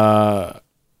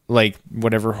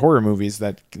whatever horror movies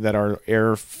that our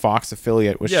Air Fox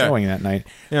affiliate was showing that night.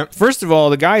 Yep. First of all,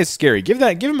 the guy is scary. Give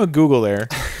him a Google there,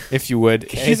 if you would.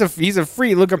 Okay. He's a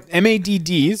free look up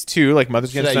MADDs too, like Mother's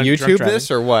Against Drunk YouTube Driving. this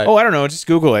or what? Oh, I don't know. Just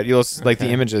Google it. You'll the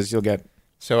images you'll get.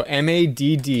 So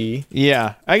MADD.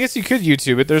 Yeah, I guess you could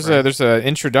YouTube it. There's a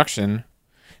introduction.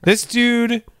 This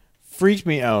dude freaked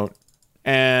me out,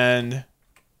 and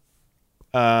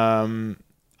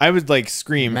I would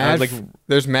scream.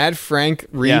 There's Mad Frank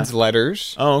reads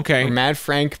letters. Oh, okay. Or Mad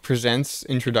Frank presents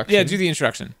introduction. Yeah, do the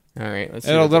introduction. All right, let's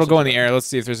see. That'll go in the air. Let's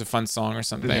see if there's a fun song or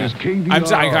something. This is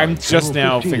KVRR, I'm just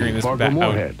now figuring this out.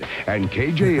 Moorhead, and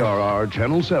KJRR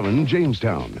Channel 7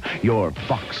 Jamestown, your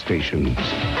Fox stations.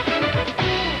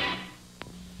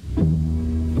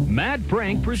 Mad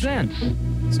Frank presents.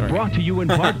 Sorry. Brought to you in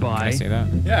part by Can I say that?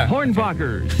 Yeah.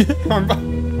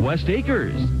 Hornbachers, West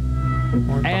Acres,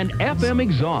 and FM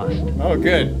Exhaust. Oh,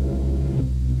 good.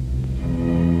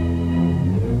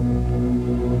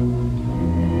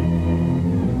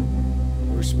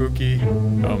 Ooh, spooky.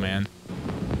 Oh man.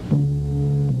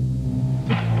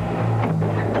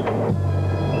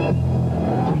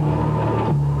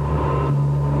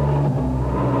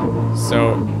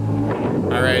 So,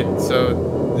 all right.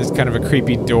 So there's kind of a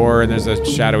creepy door, and there's a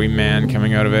shadowy man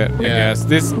coming out of it. I guess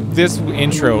this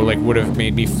intro would have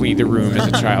made me flee the room as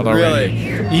a child already.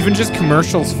 Really? Even just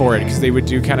commercials for it, because they would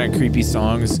do kind of creepy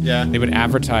songs. Yeah. They would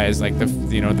advertise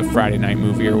the Friday night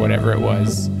movie or whatever it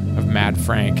was of Mad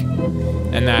Frank,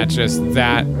 and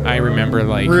that I remember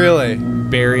really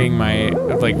burying my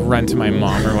run to my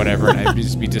mom or whatever, and I'd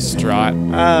just be distraught.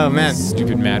 Oh man,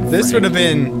 stupid Mad Frank. This would have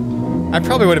been. I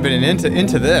probably would have been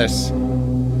into this.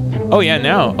 Oh yeah,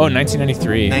 no. Oh,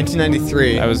 1993.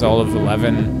 1993. I was all of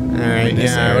 11. All right,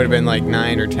 I would have been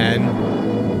 9 or 10.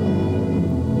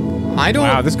 I don't.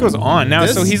 Wow, this goes on now.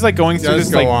 So he's going through this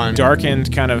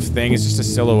darkened kind of thing. It's just a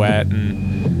silhouette,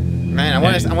 and man, I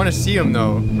want to see him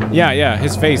though. Yeah,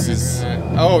 his face is.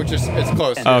 It's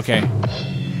close. Oh, okay.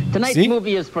 Tonight's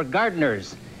movie is for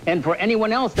gardeners and for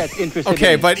anyone else that's interested.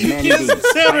 Okay, in but he doesn't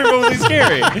sound remotely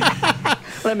scary.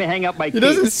 Let me hang up my. He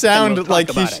doesn't sound like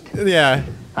he's. Yeah.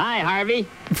 Hi, Harvey.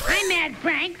 I'm Mad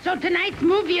Frank, so tonight's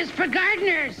movie is for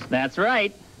gardeners. That's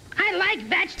right. I like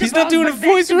vegetables. He's not doing a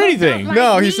voice or anything.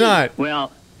 No, he's not.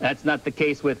 Well, that's not the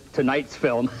case with tonight's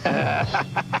film.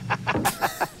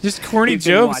 Just corny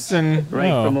jokes and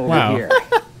right from over here.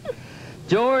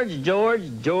 George.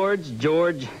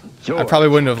 I probably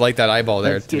wouldn't have liked that eyeball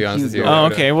there, to be honest with you. Oh,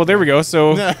 okay. Well, there we go.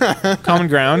 So, common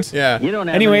ground. Yeah. You don't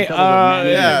have Anyway, any trouble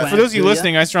with managing for those of you do ya?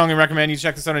 listening, I strongly recommend you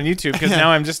check this out on YouTube because now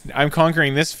I'm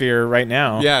conquering this fear right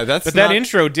now. Yeah, But not- that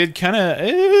intro did kind of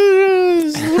a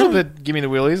little bit give me the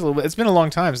wheelies. A little bit. It's been a long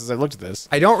time since I looked at this.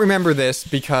 I don't remember this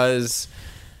because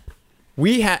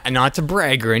we had, not to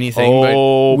brag or anything,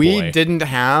 Oh, but we boy. didn't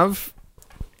have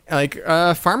like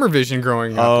Farmer Vision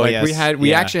growing up. Oh, Like yes.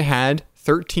 we Yeah. actually had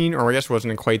 13, or I guess it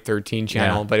wasn't quite 13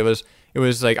 channel, Yeah. but it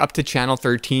was like up to channel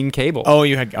 13 cable. Oh,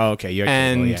 you had. Oh, okay. You had.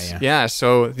 And cable. Yeah.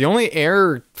 so the only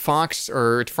Air Fox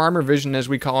or Farmer Vision, as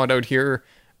we call it out here,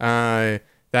 that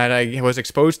I was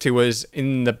exposed to was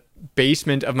in the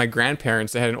basement of my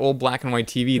grandparents. They had an old black and white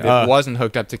TV that wasn't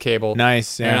hooked up to cable.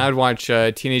 Nice, yeah. And I'd watch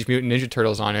Teenage Mutant Ninja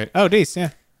Turtles on it. Oh,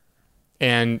 decent. Yeah.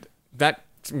 And that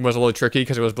was a little tricky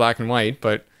because it was black and white,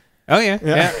 but Oh yeah.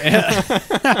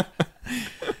 Yeah.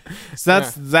 So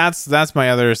that's my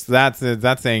other that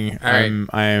thing. All right.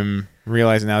 I'm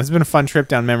realizing now. This has been a fun trip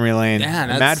down memory lane. Yeah,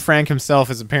 that's- Mad Frank himself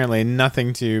is apparently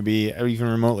nothing to be even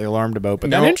remotely alarmed about.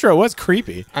 But that No. intro was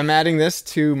creepy. I'm adding this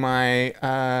to my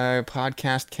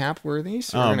podcast cap worthy.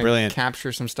 So Oh, we're gonna brilliant.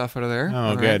 capture some stuff out of there. Oh,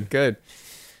 All right, good. good.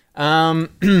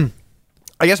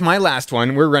 I guess my last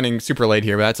one. We're running super late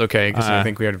here, but that's okay because I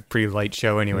think we had a pretty light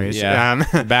show, anyways. Yeah.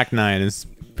 The back nine is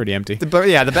pretty empty. But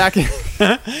yeah, the back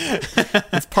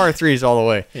it's par threes all the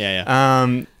way.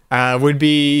 Yeah. Would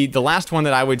be the last one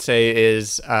that I would say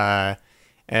is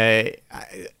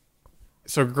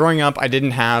so growing up I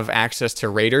didn't have access to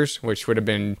Raiders, which would have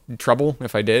been trouble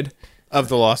if I did. Of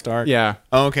the Lost Ark. Yeah.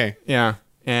 Oh, okay. Yeah.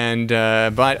 And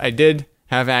but I did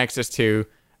have access to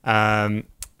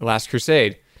Last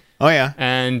Crusade. Oh yeah.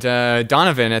 And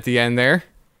Donovan at the end there.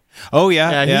 Oh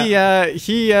yeah. Yeah,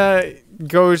 he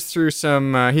goes through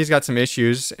some. He's got some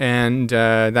issues, and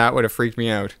that would have freaked me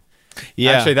out.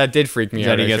 Yeah. Actually, that did freak me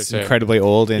out. That he I gets should say. incredibly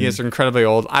old. And He gets incredibly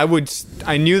old. I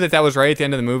knew that was right at the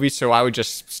end of the movie, so I would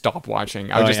just stop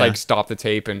watching. I would just like stop the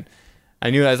tape, and I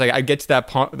knew I was like, I'd get to that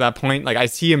point, like I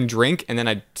see him drink, and then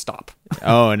I'd stop.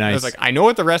 Oh, nice. I was like, I know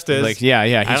what the rest is. Like, yeah. I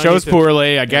He don't shows need to-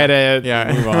 poorly. I get it.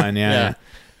 Yeah. Move on. Yeah.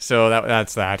 So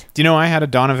that's that. Do you know I had a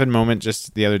Donovan moment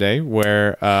just the other day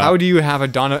where How do you have a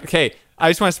Donovan? Okay, I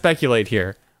just want to speculate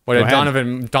here. What Go a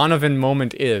ahead. Donovan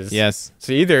moment is. Yes.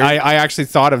 So either I actually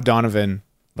thought of Donovan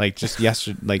like just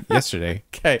yesterday.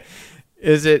 Okay.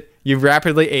 Is it you've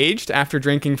rapidly aged after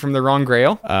drinking from the wrong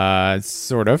grail?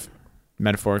 Sort of,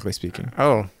 metaphorically speaking.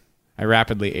 Oh. I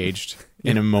rapidly aged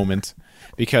in a moment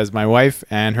because my wife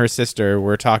and her sister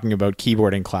were talking about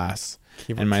keyboarding class.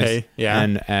 Okay, yeah.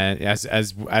 And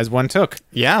as one took.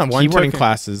 Yeah, one keyboarding took-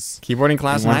 classes. Keyboarding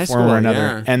class in one high form school or another.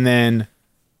 yeah. And then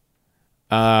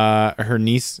her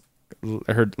niece,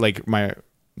 my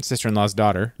sister-in-law's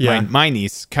daughter, Yeah. my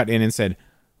niece cut in and said,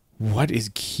 "What is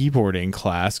keyboarding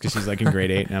class?" Because she's like in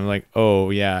grade 8, and I'm like, "Oh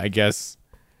yeah, I guess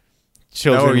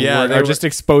children are just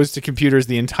exposed to computers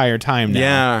the entire time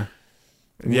now."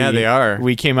 Yeah, they are.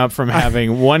 We came up from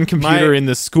having one computer in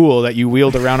the school that you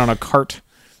wheeled around on a cart,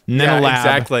 and then a lab,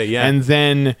 exactly. Yeah, and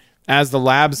then as the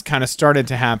labs kind of started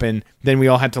to happen, then we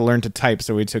all had to learn to type.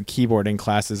 So we took keyboarding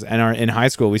classes, and in high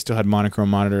school we still had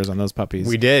monochrome monitors on those puppies.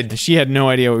 We did. And she had no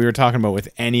idea what we were talking about with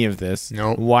any of this.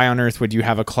 Nope. Why on earth would you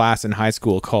have a class in high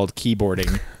school called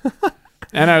keyboarding?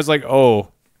 And I was like, oh,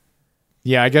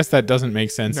 yeah, I guess that doesn't make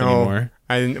sense anymore.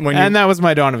 And that was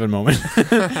my Donovan moment.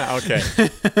 Okay.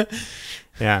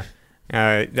 Yeah.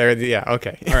 Yeah.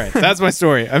 Okay. All right. That's my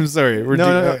story. I'm sorry.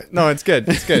 No, it's good.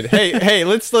 It's good. Hey,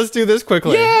 let's do this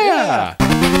quickly. Yeah.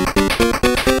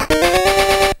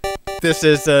 This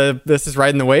is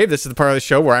Riding the Wave. This is the part of the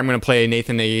show where I'm going to play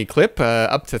Nathan a clip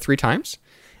up to 3 times,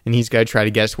 and he's got to try to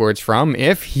guess where it's from.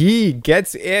 If he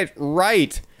gets it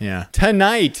right,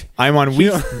 tonight I'm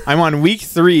on week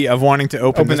 3 of wanting to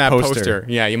open this that poster.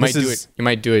 Yeah, you might do it. You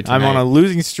might do it tonight. I'm on a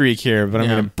losing streak here, but I'm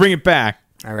going to bring it back.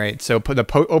 All right, so put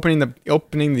opening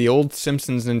the old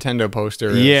Simpsons Nintendo poster.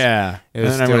 And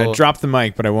then I'm going to drop the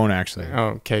mic, but I won't actually.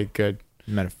 Okay, good.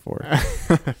 Metaphor.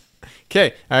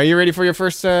 Okay, are you ready for your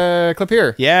first clip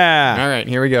here? Yeah. All right,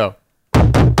 here we go.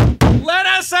 Let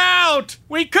us out!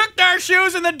 We cooked our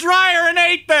shoes in the dryer and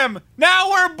ate them. Now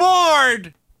we're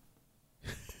bored.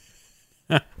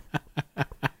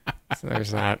 So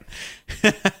there's that.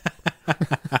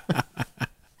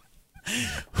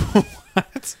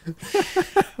 What?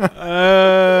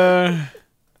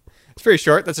 It's pretty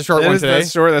short. That's a short one today.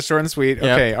 That's short and sweet. Yep.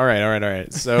 Okay. All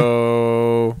right.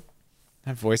 So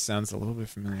that voice sounds a little bit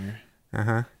familiar.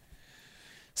 Uh-huh.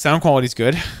 Sound quality's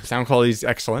good. Sound quality's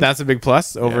excellent. That's a big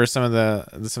plus over some of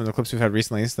the clips we've had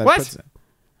recently. So that what?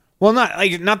 Well,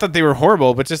 not that they were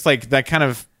horrible, but just like that kind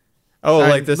of. Oh,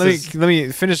 like this let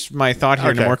me finish my thought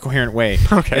here in a more coherent way.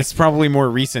 Okay. It's probably more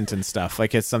recent and stuff.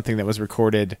 Like it's something that was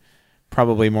recorded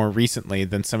probably more recently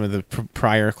than some of the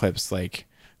prior clips, like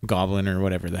Goblin or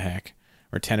whatever the heck,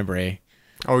 or Tenebrae.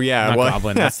 Oh yeah, Not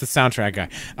Goblin. That's the soundtrack guy.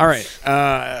 All right.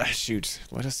 Shoot.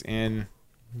 Let us in.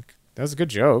 That was a good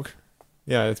joke.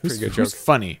 Yeah, it's a pretty good joke. Who's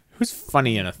funny? Who's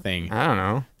funny in a thing? I don't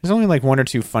know. There's only like 1 or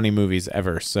 2 funny movies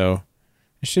ever, so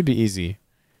it should be easy.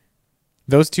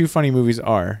 Those 2 funny movies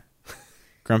are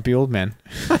Grumpy Old Men.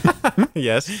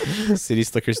 Yes. City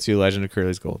Slickers 2, Legend of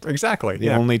Curly's Gold. Exactly. The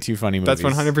only 2 funny movies.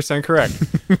 That's 100% correct.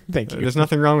 Thank you. There's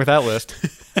nothing wrong with that list.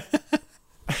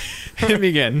 Hit me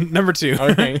again. Number 2.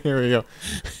 Okay, here we go.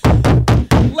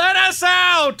 Let us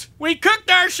out! We cooked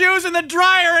our shoes in the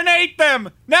dryer and ate them.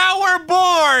 Now we're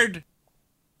bored.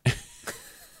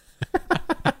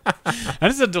 That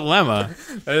is a dilemma.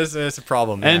 That is a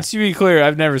problem. And to be clear,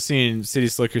 I've never seen City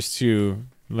Slickers 2,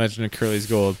 Legend of Curly's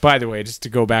Gold. By the way, just to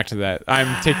go back to that,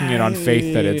 I'm taking it on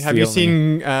faith that it's Have you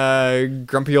seen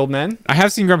Grumpy Old Men? I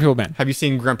have seen Grumpy Old Men. Have you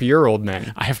seen Grumpier Old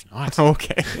Men? I have not.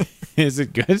 Okay. Is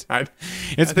it good? It's I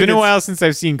been a while since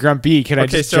I've seen Grumpy. Can I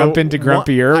just jump into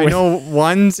Grumpier? I know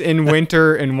one's in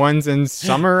winter and one's in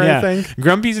summer, yeah. I think.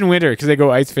 Grumpy's in winter because they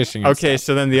go ice fishing. Okay,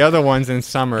 so then the other one's in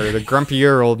summer. The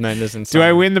Grumpier Old Men is in summer. Do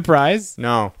I win the prize?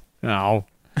 No. No.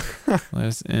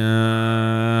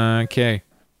 Okay.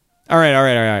 All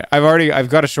right. I've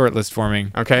got a short list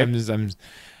forming. Okay.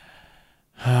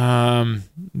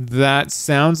 That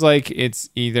sounds like it's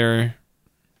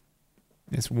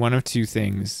one of 2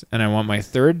 things, and I want my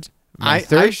third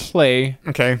play.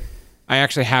 Okay. I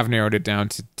actually have narrowed it down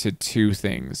to 2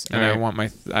 things, and right.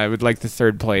 I would like the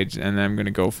third play, and I'm going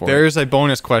to go for it. There's a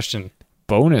bonus question.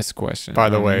 Bonus question, by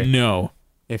the way. No.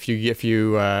 If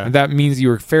you that means you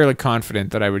were fairly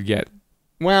confident that I would get.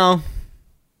 Well,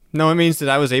 no, it means that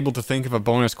I was able to think of a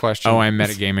bonus question. Oh, I'm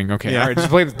metagaming. Okay, Yeah. all right, just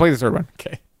play the third one.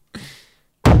 Okay.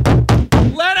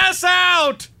 Let us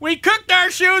out! We cooked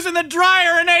our shoes in the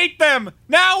dryer and ate them.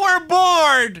 Now we're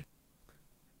bored.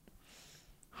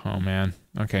 Oh man.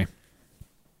 Okay.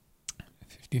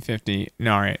 50-50.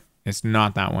 No, all right. It's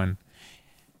not that one.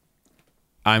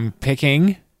 I'm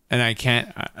picking, and I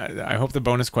can't. I hope the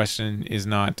bonus question is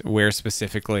not where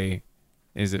specifically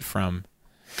is it from.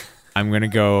 I'm going to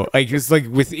go, like, it's like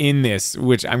within this,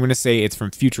 which I'm going to say it's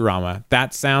from Futurama.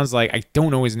 That sounds like, I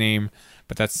don't know his name,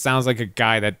 but that sounds like a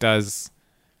guy that does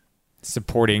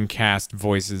supporting cast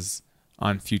voices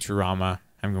on Futurama.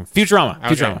 I'm going Futurama.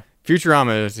 Okay. Futurama.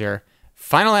 Futurama is your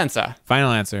final answer.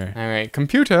 Final answer. All right.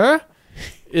 Computer,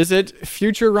 is it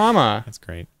Futurama? That's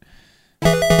great.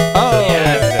 Oh,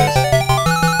 yes, it is.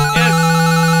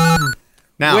 Yes.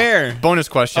 Now, where? Bonus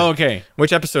question. Oh, okay.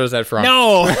 Which episode is that from?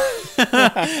 No.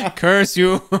 Curse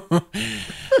you.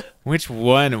 Which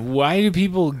one? Why do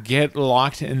people get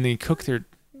locked and they cook their...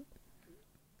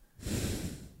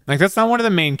 Like, that's not one of the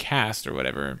main cast or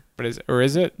whatever. But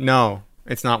is it? No,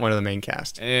 it's not one of the main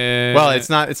cast. Well, it's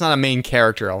not a main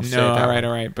character, I'll say that.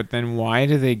 All right. But then why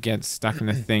do they get stuck in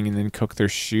the thing and then cook their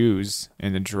shoes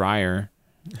in the dryer?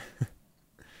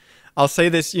 I'll say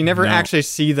this, you never actually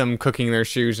see them cooking their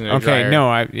shoes in a dryer. Okay, no,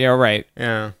 right.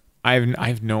 Yeah. I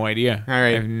have no idea. All right.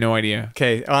 I have no idea.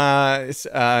 Okay,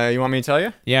 you want me to tell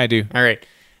you? Yeah, I do. All right.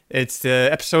 It's the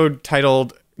episode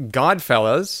titled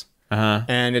Godfellas. Uh-huh.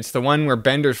 And it's the one where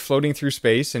Bender's floating through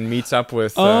space and meets up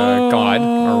with God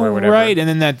or whatever. Right, and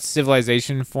then that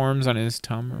civilization forms on his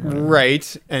tongue. Or whatever.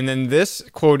 Right, and then this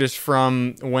quote is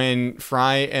from when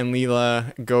Fry and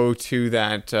Leela go to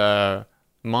that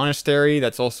monastery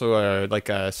that's also like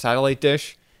a satellite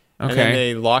dish. Okay. And then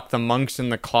they lock the monks in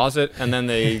the closet, and then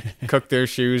they cook their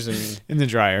shoes in the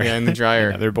dryer. Yeah, in the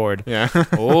dryer. Yeah, they're bored. Yeah.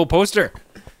 Oh, poster.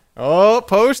 Oh,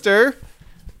 poster.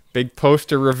 Big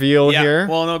poster reveal here.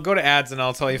 Well, no, go to ads, and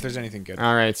I'll tell you if there's anything good.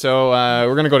 All right, so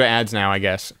we're gonna go to ads now, I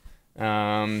guess.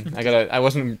 I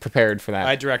wasn't prepared for that.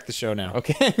 I direct the show now.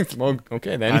 Okay. Well,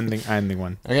 okay then. I'm the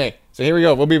one. Okay, so here we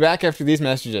go. We'll be back after these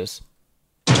messages.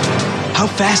 How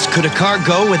fast could a car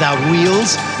go without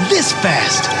wheels? This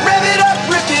fast. Rev it up,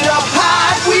 rip it up,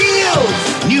 Hot Wheels!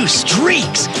 New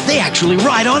Streaks. They actually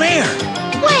ride on air.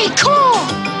 Way cool!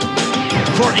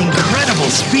 For incredible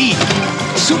speed,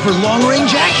 super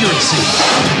long-range accuracy.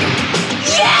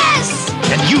 Yes!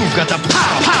 And you've got the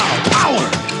power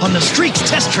on the Streaks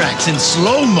test tracks in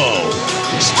slow-mo.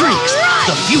 Streaks,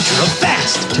 the future of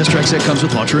fast. Test track set comes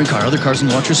with launcher and car. Other cars and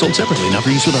launchers sold separately, not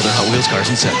for use with other Hot Wheels cars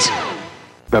and sets.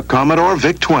 The Commodore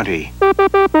VIC-20.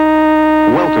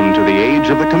 Welcome to the age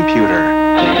of the computer.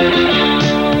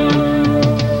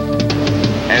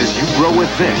 As you grow with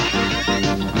VIC,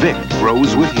 VIC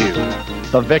grows with you.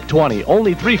 The VIC-20,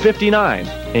 only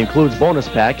 $359. Includes bonus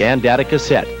pack and data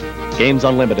cassette. Games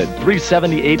Unlimited,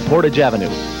 378 Portage Avenue.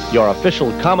 Your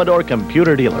official Commodore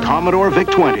computer dealer. Commodore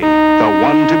VIC-20, the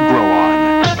one to grow on.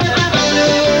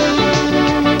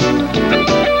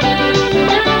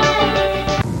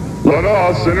 Let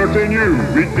us entertain you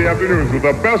weekday afternoons with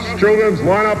the best children's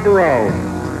lineup around.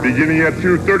 Beginning at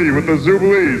 2:30 with the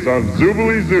Zoobilees on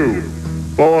Zoobilee Zoo.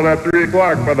 Followed at 3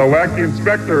 o'clock by the Wacky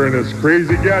Inspector and his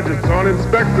crazy gadgets on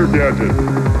Inspector Gadget.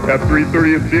 At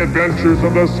 3:30 it's the Adventures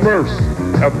of the Smurfs.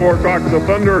 At 4 o'clock the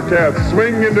Thundercats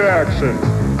swing into action.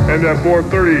 And at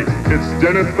 4:30 it's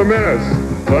Dennis the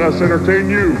Menace. Let us entertain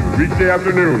you weekday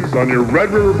afternoons on your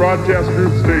Red River Broadcast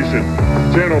Group station.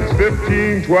 Channels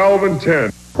 15, 12, and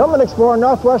 10. Come and explore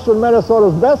northwestern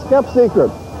Minnesota's best-kept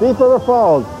secret, Thief River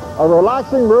Falls, a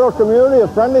relaxing rural community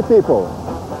of friendly people.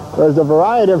 There's a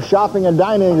variety of shopping and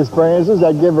dining experiences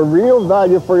that give a real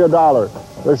value for your dollar.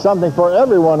 There's something for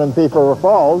everyone in Thief River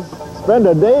Falls. Spend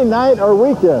a day, night, or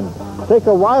weekend. Take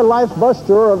a wildlife bus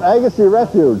tour of Agassiz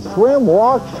Refuge. Swim,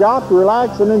 walk, shop,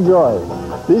 relax, and enjoy.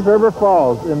 Thief River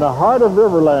Falls, in the heart of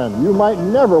Riverland. You might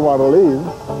never want to leave.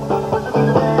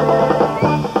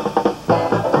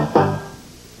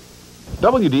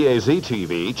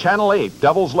 WDAZ-TV, Channel 8,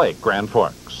 Devils Lake, Grand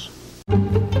Forks.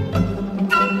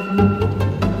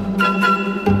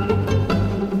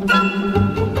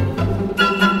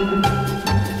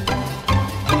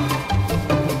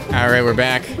 All right, we're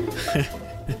back.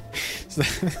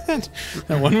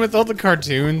 The one with all the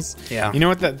cartoons. Yeah. You know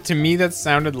what? That to me that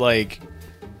sounded like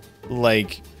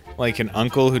an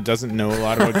uncle who doesn't know a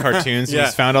lot about cartoons. Yeah.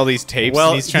 He's found all these tapes. Well,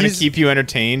 and he's trying to keep you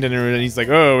entertained, and he's like,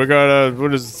 "Oh, we got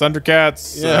what is it,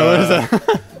 Thundercats? Yeah, what is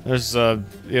that? There's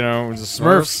there's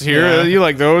Smurfs here. Yeah. You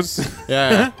like those?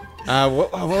 Yeah.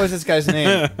 What was this guy's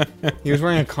name? He was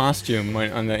wearing a costume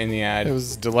in the ad. It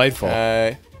was delightful.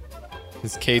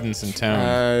 His cadence and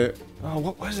tone.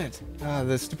 What was it?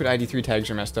 The stupid ID3 tags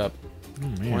are messed up. Oh,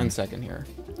 man. 1 second here.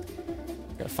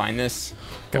 Gotta find this.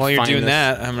 While you're doing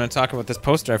that, I'm going to talk about this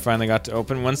poster I finally got to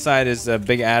open. One side is a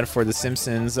big ad for The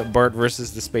Simpsons, Bart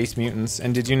versus the Space Mutants.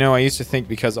 And did you know, I used to think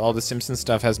because all the Simpsons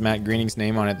stuff has Matt Groening's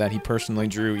name on it that he personally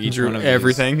drew one of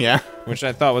everything, these, yeah. Which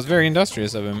I thought was very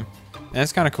industrious of him. And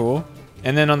it's kind of cool.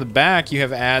 And then on the back, you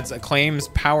have ads, Acclaim's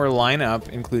power lineup,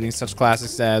 including such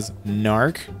classics as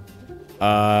Narc,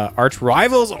 Arch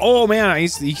Rivals. Oh man, I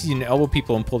used to elbow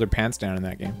people and pull their pants down in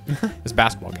that game. This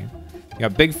basketball game. You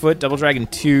got Bigfoot, Double Dragon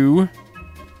 2.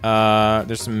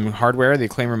 There's some hardware, the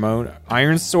Acclaim remote.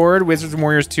 Iron Sword, Wizards and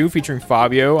Warriors 2, featuring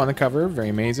Fabio on the cover. Very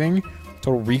amazing.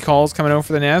 Total Recall's coming out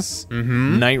for the NES.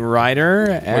 Mm-hmm. Knight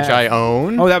Rider, which I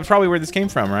own. Oh, that's probably where this came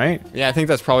from, right? Yeah, I think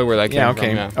that's probably where that came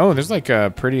from. Yeah. Oh, there's like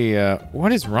a pretty.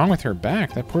 What is wrong with her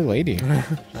back? That poor lady. I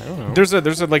don't know. There's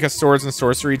a like a swords and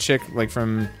sorcery chick, like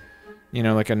from,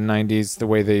 like a 90s, the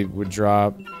way they would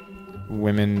draw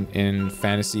women in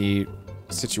fantasy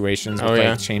situations with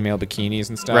like chainmail bikinis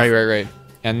and stuff. Right.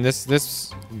 And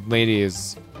this lady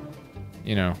is,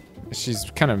 she's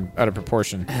kind of out of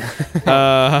proportion.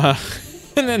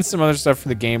 And then some other stuff for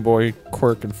the Game Boy,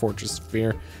 Quirk and Fortress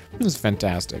Sphere. It was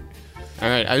fantastic. All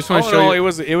right, I just want to show you.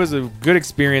 It was a good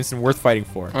experience and worth fighting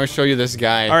for. I want to show you this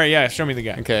guy. All right, yeah, show me the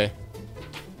guy. Okay.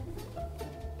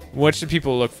 What should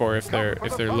people look for if they're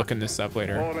looking this up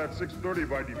later?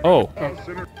 Oh.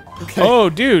 Okay. Oh,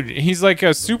 dude, he's like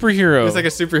a superhero. He's like a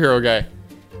superhero guy.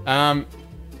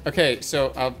 Okay,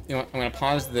 so I'm gonna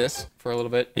pause this for a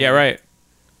little bit. Yeah, right.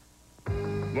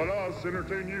 Let us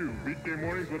entertain you weekday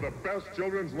mornings with the best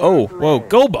children's. Oh, whoa,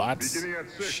 GoBots.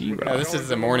 Yeah, this is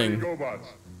the morning.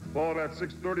 Followed at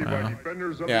 6:30 by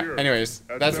Defenders of the Earth. Anyways,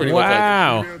 that's what he looked like.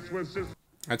 Wow.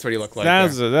 That's what he looked like.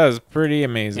 That was pretty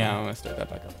amazing. Yeah, I'm gonna start that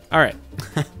back up. All right.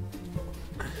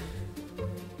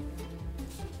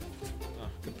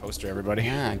 Good poster, everybody.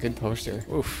 Yeah, good poster.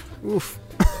 Oof.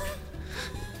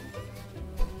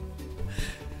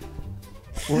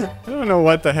 I don't know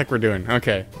what the heck we're doing.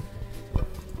 Okay.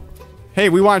 Hey,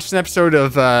 we watched an episode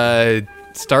of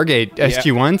Stargate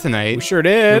SG-1 tonight. We sure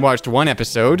did. We watched one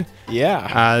episode.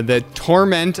 Yeah. The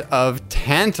Torment of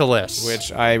Tantalus.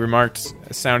 Which I remarked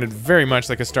sounded very much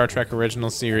like a Star Trek original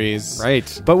series.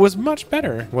 Right. But was much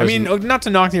better. I mean, not to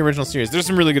knock the original series. There's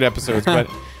some really good episodes, but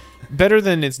better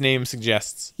than its name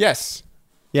suggests. Yes.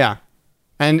 Yeah.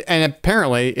 And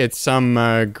apparently it's some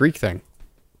Greek thing.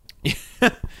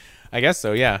 I guess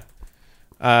so, yeah.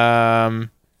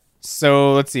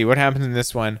 So let's see what happens in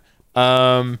this one.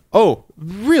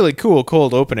 Really cool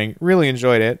cold opening. Really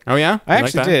enjoyed it. Oh yeah, I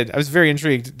actually did. I was very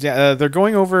intrigued. They're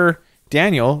going over.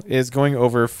 Daniel is going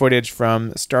over footage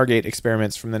from Stargate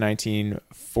experiments from the 1940s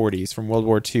 40s, from World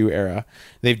War II era.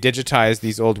 They've digitized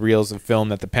these old reels of film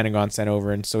that the Pentagon sent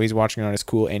over, and so he's watching it on his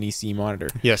cool NEC monitor.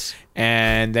 Yes.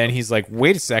 And then he's like,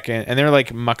 wait a second. And they're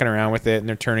like mucking around with it, and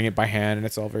they're turning it by hand, and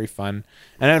it's all very fun.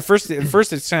 And at first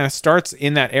it kind of starts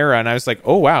in that era, and I was like,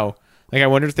 oh, wow. Like, I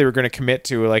wondered if they were going to commit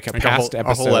to like a past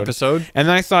episode. A whole episode. And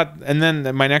then I thought, and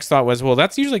then my next thought was, well,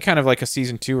 that's usually kind of like a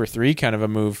season 2 or 3 kind of a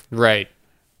move. Right.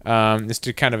 Is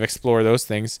to kind of explore those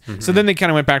things. So then they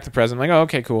kind of went back to the present, like, oh,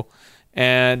 okay, cool.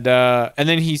 And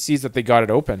then he sees that they got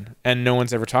it open, and no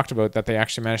one's ever talked about that they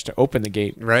actually managed to open the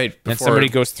gate. Right. And somebody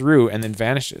goes through and then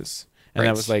vanishes. And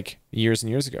that was like years and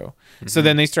years ago. So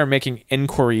then they start making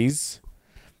inquiries.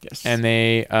 Yes. And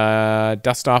they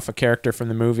dust off a character from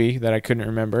the movie that I couldn't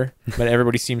remember, but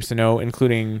everybody seems to know,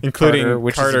 including Carter,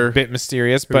 which is a bit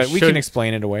mysterious, but we can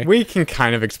explain it away. We can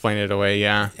kind of explain it away,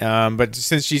 yeah. But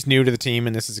since she's new to the team,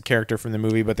 and this is a character from the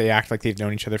movie, but they act like they've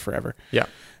known each other forever. Yeah.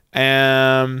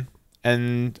 And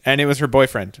it was her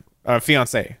boyfriend,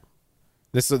 fiance.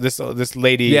 This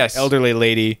lady, yes. elderly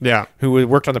lady, yeah, who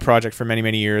worked on the project for many,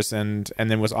 many years, and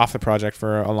then was off the project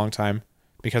for a long time.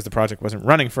 Because the project wasn't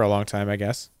running for a long time, I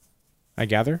guess. I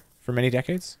gather, for many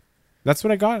decades. That's what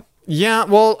I got. Yeah,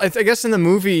 well, I guess in the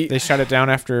movie... They shut it down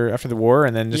after the war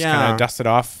and then just kind of dusted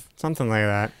off. Something like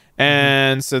that.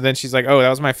 And so then she's like, oh, that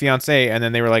was my fiance. And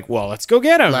then they were like, well, let's go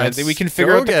get him. And we can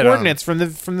figure out the coordinates from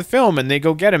the film. And they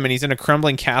go get him. And he's in a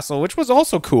crumbling castle, which was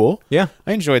also cool. Yeah.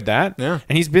 I enjoyed that. Yeah.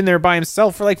 And he's been there by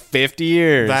himself for like 50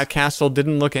 years. That castle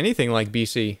didn't look anything like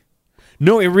BC.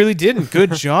 No, it really didn't.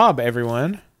 Good job,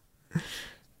 everyone.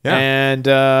 Yeah. And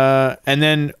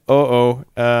then the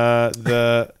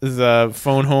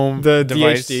phone home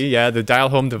device, DHD, the dial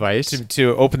home device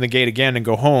to open the gate again and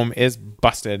go home is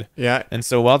busted. Yeah. And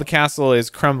so while the castle is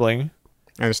crumbling,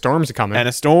 and a storm's coming, and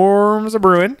a storm's a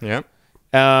brewing. Yep.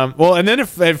 Well, and then it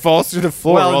falls through the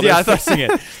floor while they're fixing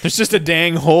it. There's just a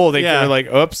dang hole. They're like,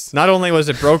 oops. Not only was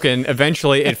it broken,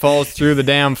 eventually it falls through the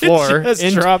damn floor. It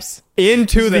just drops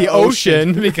into the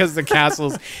ocean because the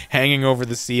castle's hanging over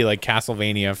the sea like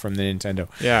Castlevania from the Nintendo.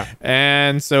 Yeah.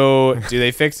 And so do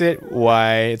they fix it?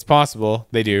 Why, it's possible.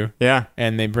 They do. Yeah.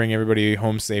 And they bring everybody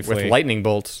home safely. With lightning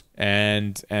bolts.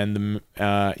 With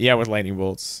lightning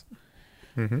bolts.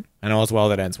 Mm-hmm. And all's well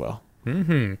that ends well.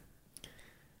 Mm-hmm.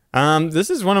 This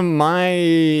is one of my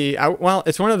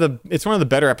it's one of the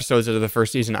better episodes of the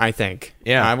first season, I think.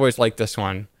 Yeah. I've always liked this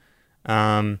one.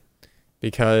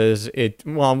 Because it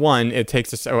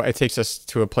takes us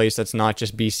to a place that's not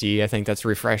just BC. I think that's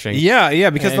refreshing. Yeah,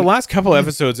 because the last couple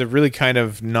episodes have really kind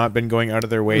of not been going out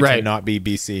of their way to not be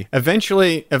BC.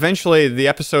 Eventually the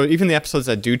episodes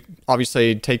that do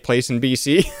obviously take place in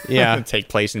BC,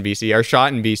 are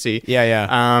shot in BC.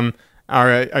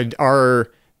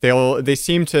 They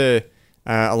seem to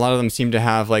a lot of them seem to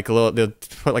have like they'll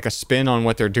put like a spin on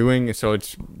what they're doing, so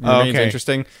it's remains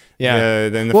interesting. Yeah.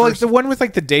 It's the one with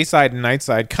like the day side and night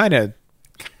side kind of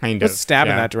a stab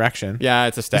in that direction. Yeah,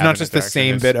 it's a stab. It's not just the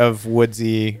same bit of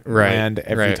woodsy land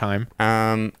every time.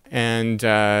 But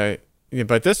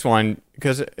this one,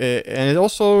 because it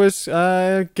also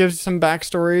gives some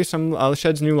backstory,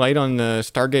 sheds new light on the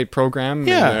Stargate program and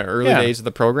the early days of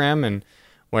the program and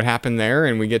what happened there,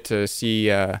 and we get to see.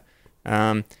 I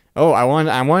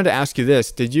wanted to ask you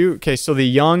this. So the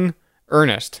young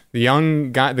Ernest, the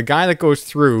young guy, the guy that goes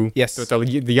through,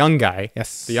 the young guy,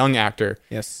 the young actor,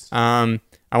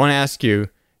 I want to ask you,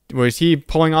 was he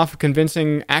pulling off a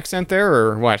convincing accent there,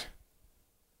 or what?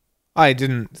 I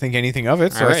didn't think anything of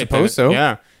it, so I suppose so.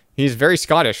 Yeah, he's very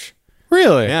Scottish.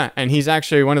 Really? Yeah, and he's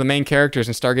actually one of the main characters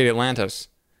in Stargate Atlantis.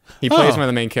 He plays one of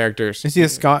the main characters. Is he a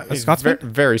Scotsman?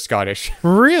 Very Scottish.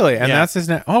 Really? And that's his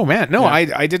name? Oh man, no,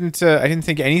 I didn't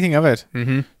think anything of it.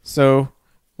 Mm-hmm. So,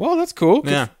 well, that's cool.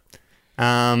 Yeah.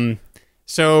 And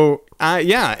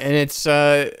it's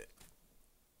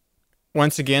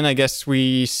once again, I guess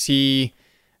we see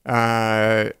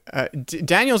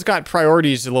Daniel's got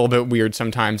priorities a little bit weird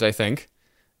sometimes, I think.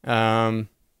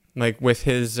 Like with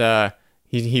his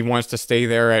he wants to stay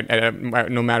there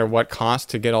at no matter what cost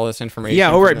to get all this information.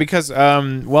 Yeah, right, because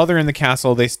while they're in the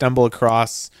castle, they stumble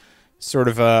across sort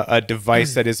of a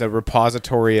device that is a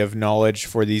repository of knowledge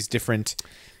for these different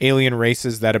alien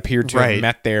races that appear to have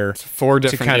met there. 4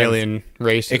 different alien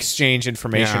races. Exchange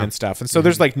information and stuff. And so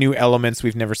there's like new elements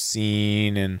we've never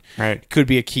seen, and could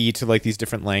be a key to like these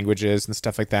different languages and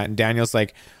stuff like that. And Daniel's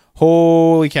like,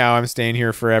 holy cow, I'm staying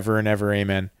here forever and ever,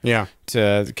 amen. Yeah.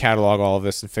 To catalog all of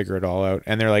this and figure it all out.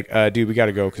 And they're like, dude, we got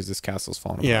to go because this castle's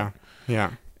falling apart.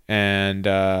 Yeah. And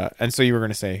so you were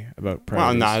going to say about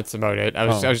priorities. Well, no, that's about it. I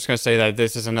was just going to say that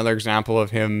this is another example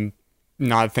of him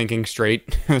not thinking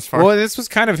straight as far. Well, this was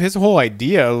kind of his whole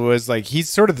idea. Was like he's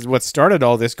sort of what started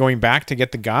all this, going back to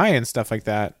get the guy and stuff like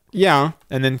that. Yeah,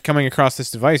 and then coming across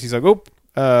this device, he's like, oh.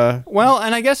 Well,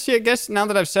 and I guess now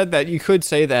that I've said that, you could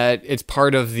say that it's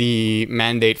part of the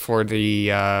mandate for the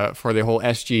whole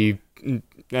SG.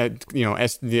 The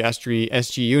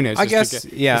SG units. I guess,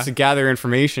 is to gather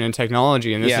information and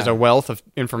technology, and this is a wealth of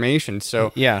information.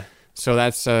 So so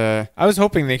that's. I was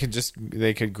hoping they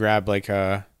could grab like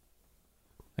a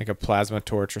plasma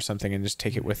torch or something and just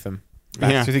take it with them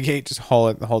back through the gate. Just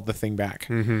haul the thing back.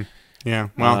 Mm-hmm. Yeah.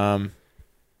 Well.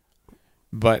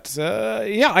 But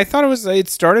I thought it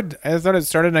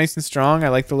started nice and strong. I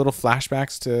like the little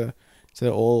flashbacks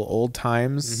to old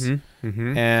times,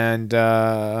 and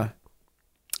I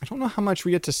don't know how much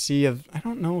we get to see of. I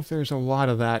don't know if there's a lot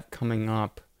of that coming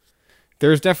up.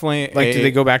 There's definitely do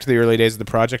they go back to the early days of the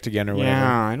project again or whatever?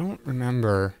 Yeah, I don't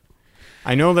remember.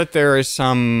 I know that there is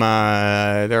some.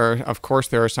 There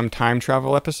are some time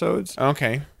travel episodes.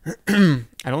 Okay. I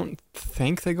don't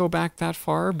think they go back that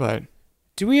far, but.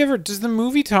 Does the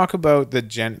movie talk about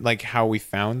how we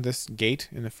found this gate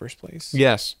in the first place?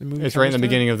 Yes. It's right in the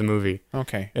beginning of the movie.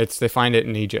 Okay. They find it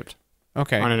in Egypt.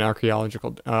 Okay. On an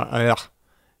archaeological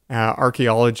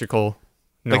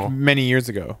no. Like many years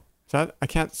ago. Is that, I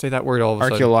can't say that word all of a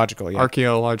archaeological, sudden. Yeah.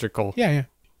 Archaeological. Yeah.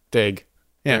 Dig.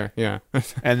 Yeah. Yeah.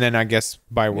 And then I guess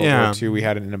by World War II we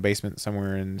had it in a basement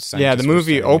somewhere in the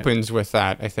movie opens with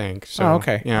that, I think. So,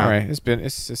 okay. Yeah. All right. It's been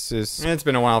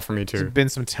a while for me too. It's been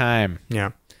some time.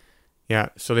 Yeah. Yeah.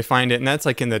 So they find it, and that's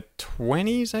like in the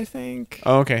 20s, I think.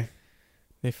 Oh, okay.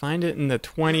 They find it in the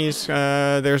 20s.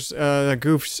 There's a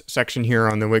goofs section here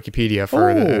on the Wikipedia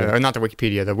for not the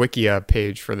Wikipedia, the Wikia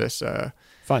page for this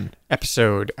fun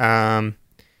episode.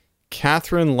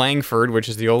 Catherine Langford, which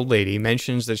is the old lady,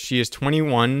 mentions that she is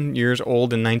 21 years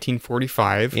old in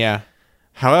 1945. Yeah.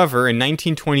 However, in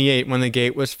 1928, when the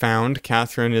gate was found,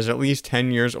 Catherine is at least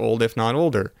 10 years old, if not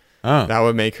older. Oh. That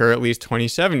would make her at least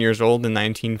 27 years old in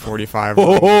 1945.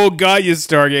 Oh, got you,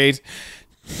 Stargate.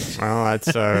 Well,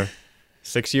 that's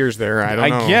 6 years there. I don't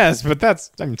know. I guess, but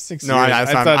I'm 6 years. No, I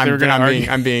thought they were going to argue.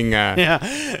 I'm being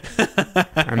yeah.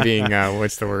 I'm being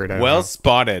what's the word? Well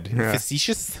spotted. Yeah.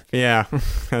 Facetious? Yeah.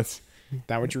 That's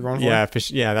that what you're going for?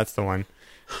 Yeah, that's the one.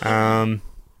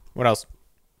 What else?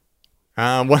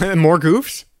 More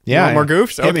goofs? Yeah. More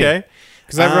goofs? Okay.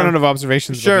 Because I've run out of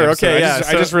observations. Sure, okay,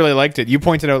 I just really liked it. You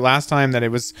pointed out last time that it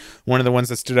was one of the ones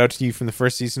that stood out to you from the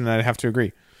first season, and I'd have to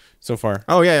agree. So far.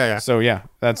 Oh, yeah. So, yeah,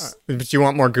 that's... but you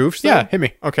want more goofs, though? Yeah, hit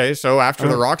me. Okay, so after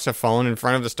the rocks have fallen in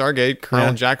front of the Stargate,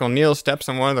 Colonel Jack O'Neill steps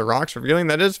on one of the rocks, revealing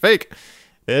that it is fake.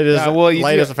 It is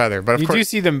light as a feather. But of course, do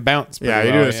see them bounce. Yeah,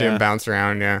 you do see them bounce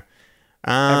around, yeah.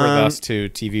 Ever thus to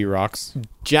TV rocks.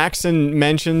 Jackson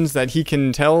mentions that he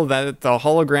can tell that the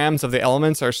holograms of the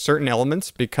elements are certain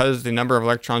elements because the number of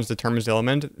electrons determines the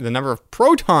element. The number of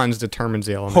protons determines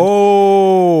the element.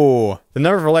 Oh! The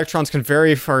number of electrons can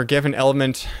vary for a given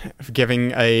element,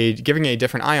 giving a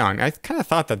different ion. I kind of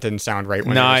thought that didn't sound right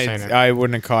when I was saying it. I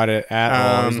wouldn't have caught it at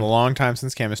all. It was a long time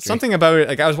since chemistry. Something about it,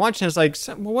 like I was watching, it's like,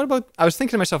 well, what about? I was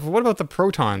thinking to myself, well, what about the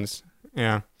protons?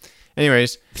 Yeah.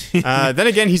 Anyways, then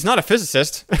again, he's not a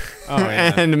physicist,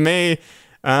 and may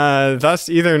thus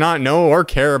either not know or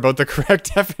care about the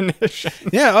correct definition.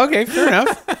 Yeah, okay, fair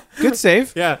enough. Good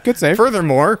save. Yeah, good save.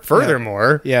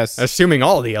 Furthermore, yes, assuming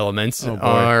all the elements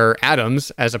are atoms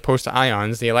as opposed to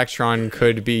ions, the electron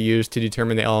could be used to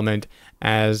determine the element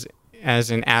as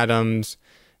in atoms.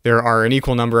 There are an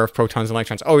equal number of protons and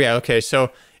electrons. Oh yeah, okay.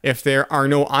 So if there are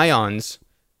no ions,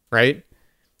 right?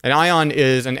 An ion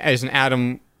is an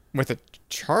atom with a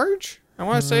charge, I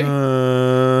want to say.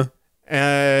 If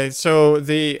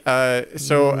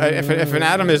an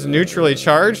atom is neutrally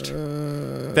charged,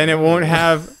 then it won't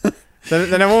have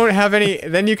then it won't have any.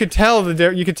 Then you could tell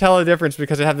the difference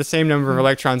because it have the same number of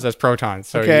electrons as protons.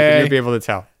 So you'd be able to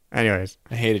tell. Anyways,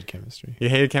 I hated chemistry. You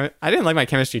hated chemistry? I didn't like my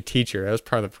chemistry teacher. That was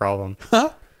part of the problem. Huh?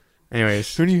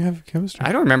 Anyways, who do you have in chemistry?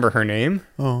 I don't remember her name.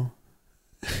 Oh.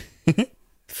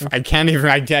 I can't even.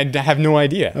 I have no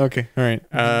idea. Okay, all right.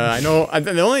 I know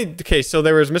the only. Okay, so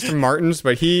there was Mr. Martins,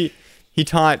 but he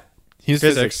taught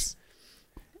physics,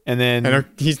 and then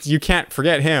you can't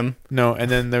forget him. No, and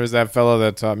then there was that fellow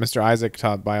that taught Mr. Isaac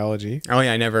taught biology. Oh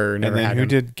yeah, I never. And then had who him.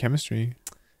 did chemistry?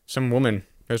 Some woman.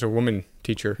 There's a woman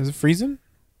teacher. Is it Friesen?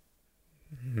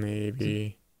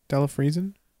 Maybe Della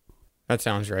Friesen. That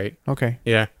sounds right. Okay.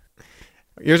 Yeah.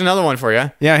 Here's another one for you.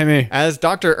 Yeah, hit me. As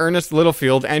Dr. Ernest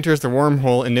Littlefield enters the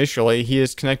wormhole initially, he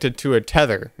is connected to a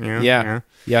tether. Yeah.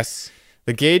 Yes.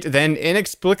 The gate then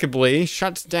inexplicably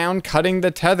shuts down, cutting the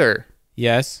tether.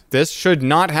 Yes. This should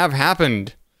not have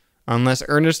happened. unless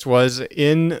Ernest was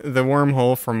in the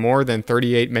wormhole for more than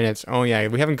 38 minutes. Oh, yeah,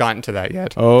 we haven't gotten to that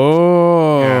yet.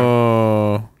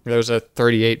 Oh. Yeah. There's a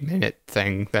 38-minute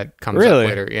thing that comes up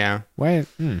later. Yeah. Why?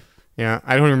 Yeah,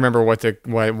 I don't remember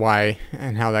why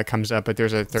and how that comes up, but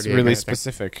there's a 38-minute It's really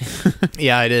specific.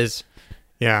 Yeah, it is.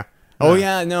 Yeah. Oh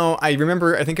yeah, no, I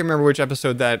remember. I think I remember which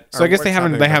episode that. So I guess they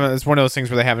haven't. It's one of those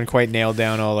things where they haven't quite nailed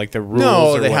down all like the rules.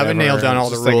 No, they or haven't nailed down all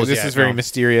the rules. This is very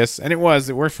mysterious, and it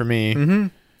worked for me. Mm-hmm.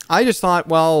 I just thought,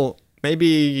 well,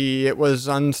 maybe it was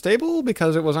unstable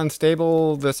because it was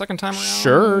unstable the second time around.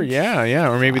 Sure, yeah,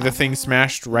 or maybe the thing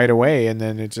smashed right away, and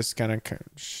then it just kind of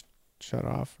shut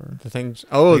off, or the things.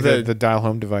 Oh, the dial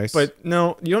home device. But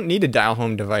no, you don't need a dial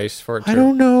home device for it. I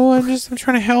don't know. I'm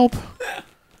trying to help.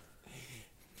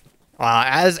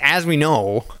 As we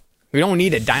know, we don't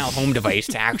need a dial home device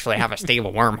to actually have a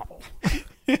stable wormhole.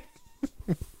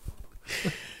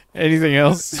 Anything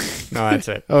else? No, that's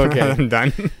it. Okay. I'm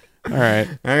done. All right.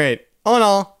 All in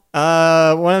all,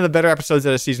 one of the better episodes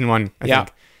out of season 1. I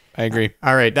think. I agree.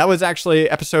 All right. That was actually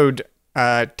episode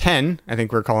 10, I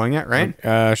think we're calling it, right?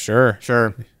 Sure.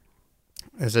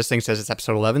 As this thing says, it's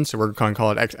episode 11, so we're going to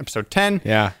call it episode 10.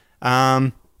 Yeah.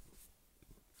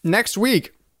 Next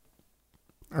week,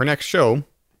 our next show,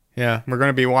 we're going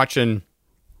to be watching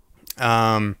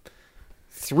 3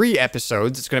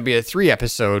 episodes. It's going to be a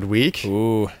 3-episode week.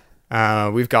 Ooh.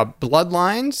 We've got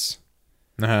Bloodlines.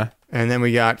 Uh-huh. And then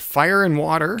we got Fire and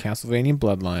Water. Castlevania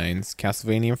Bloodlines.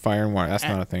 Castlevania Fire and Water. That's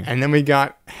not a thing. And then we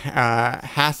got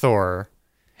Hathor.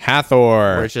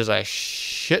 Hathor. Which is a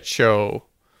shit show.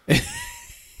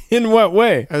 In what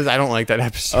way? I don't like that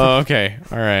episode. Oh, okay.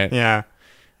 All right. Yeah.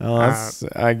 Well,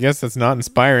 I guess that's not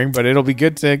inspiring, but it'll be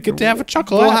good to have a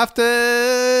chuckle. We just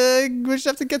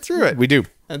have to get through it. We do.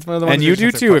 That's one of the ones. And you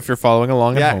do too if you're following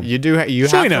along at home. You do. You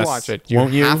have to watch it.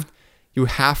 Won't you? You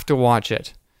have to watch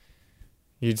it.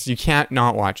 You can't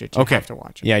not watch it. You have to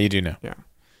watch it. Yeah, you do know. Yeah.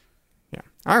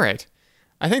 All right.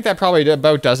 I think that probably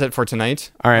about does it for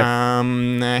tonight. All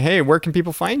right. Hey, where can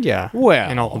people find you? Well,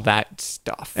 and all that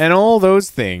stuff. And all those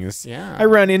things. Yeah. I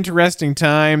run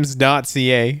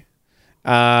interestingtimes.ca.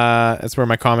 That's where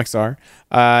my comics are.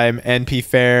 I'm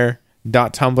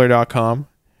npfair.tumblr.com,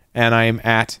 and I'm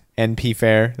at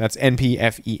npfair. That's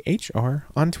NPFEHR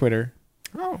on Twitter.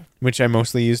 Oh. Which I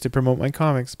mostly use to promote my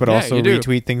comics, but also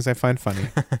retweet things I find funny.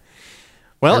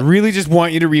 Well, I really just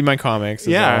want you to read my comics.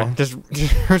 Yeah, just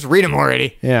read them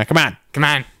already. Yeah, come on.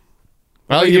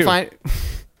 Well, you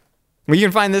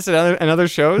can find this at other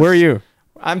shows. Where are you?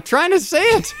 I'm trying to say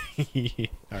it.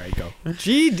 All right, go.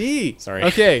 GD. Sorry.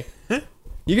 Okay.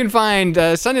 You can find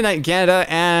Sunday Night Canada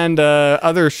and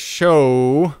other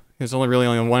show. There's only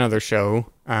one other show.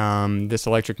 This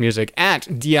Electric Music at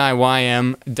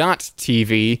DIYM.tv.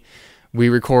 We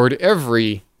record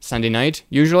every Sunday night,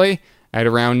 usually at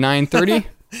around 9:30.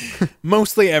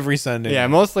 Mostly every Sunday. Yeah,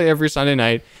 mostly every Sunday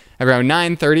night. Around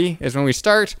 9:30 is when we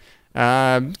start.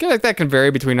 That can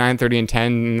vary between 9:30 and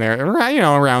 10 there,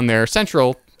 around there,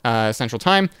 Central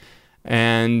Time.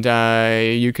 And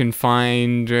you can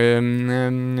find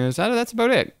that's about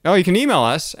it. Oh, you can email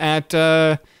us at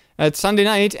Sunday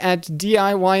night at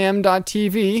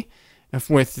DIYM.tv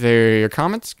with your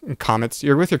comments.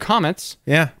 You're with your comments.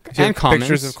 Yeah. And comments.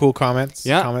 Pictures of cool comments.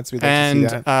 Yeah. Comments. We'd like to see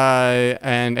that.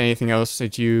 And anything else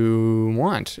that you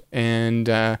want. And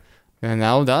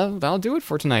that'll do it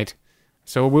for tonight.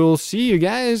 So we'll see you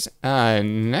guys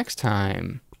next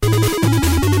time.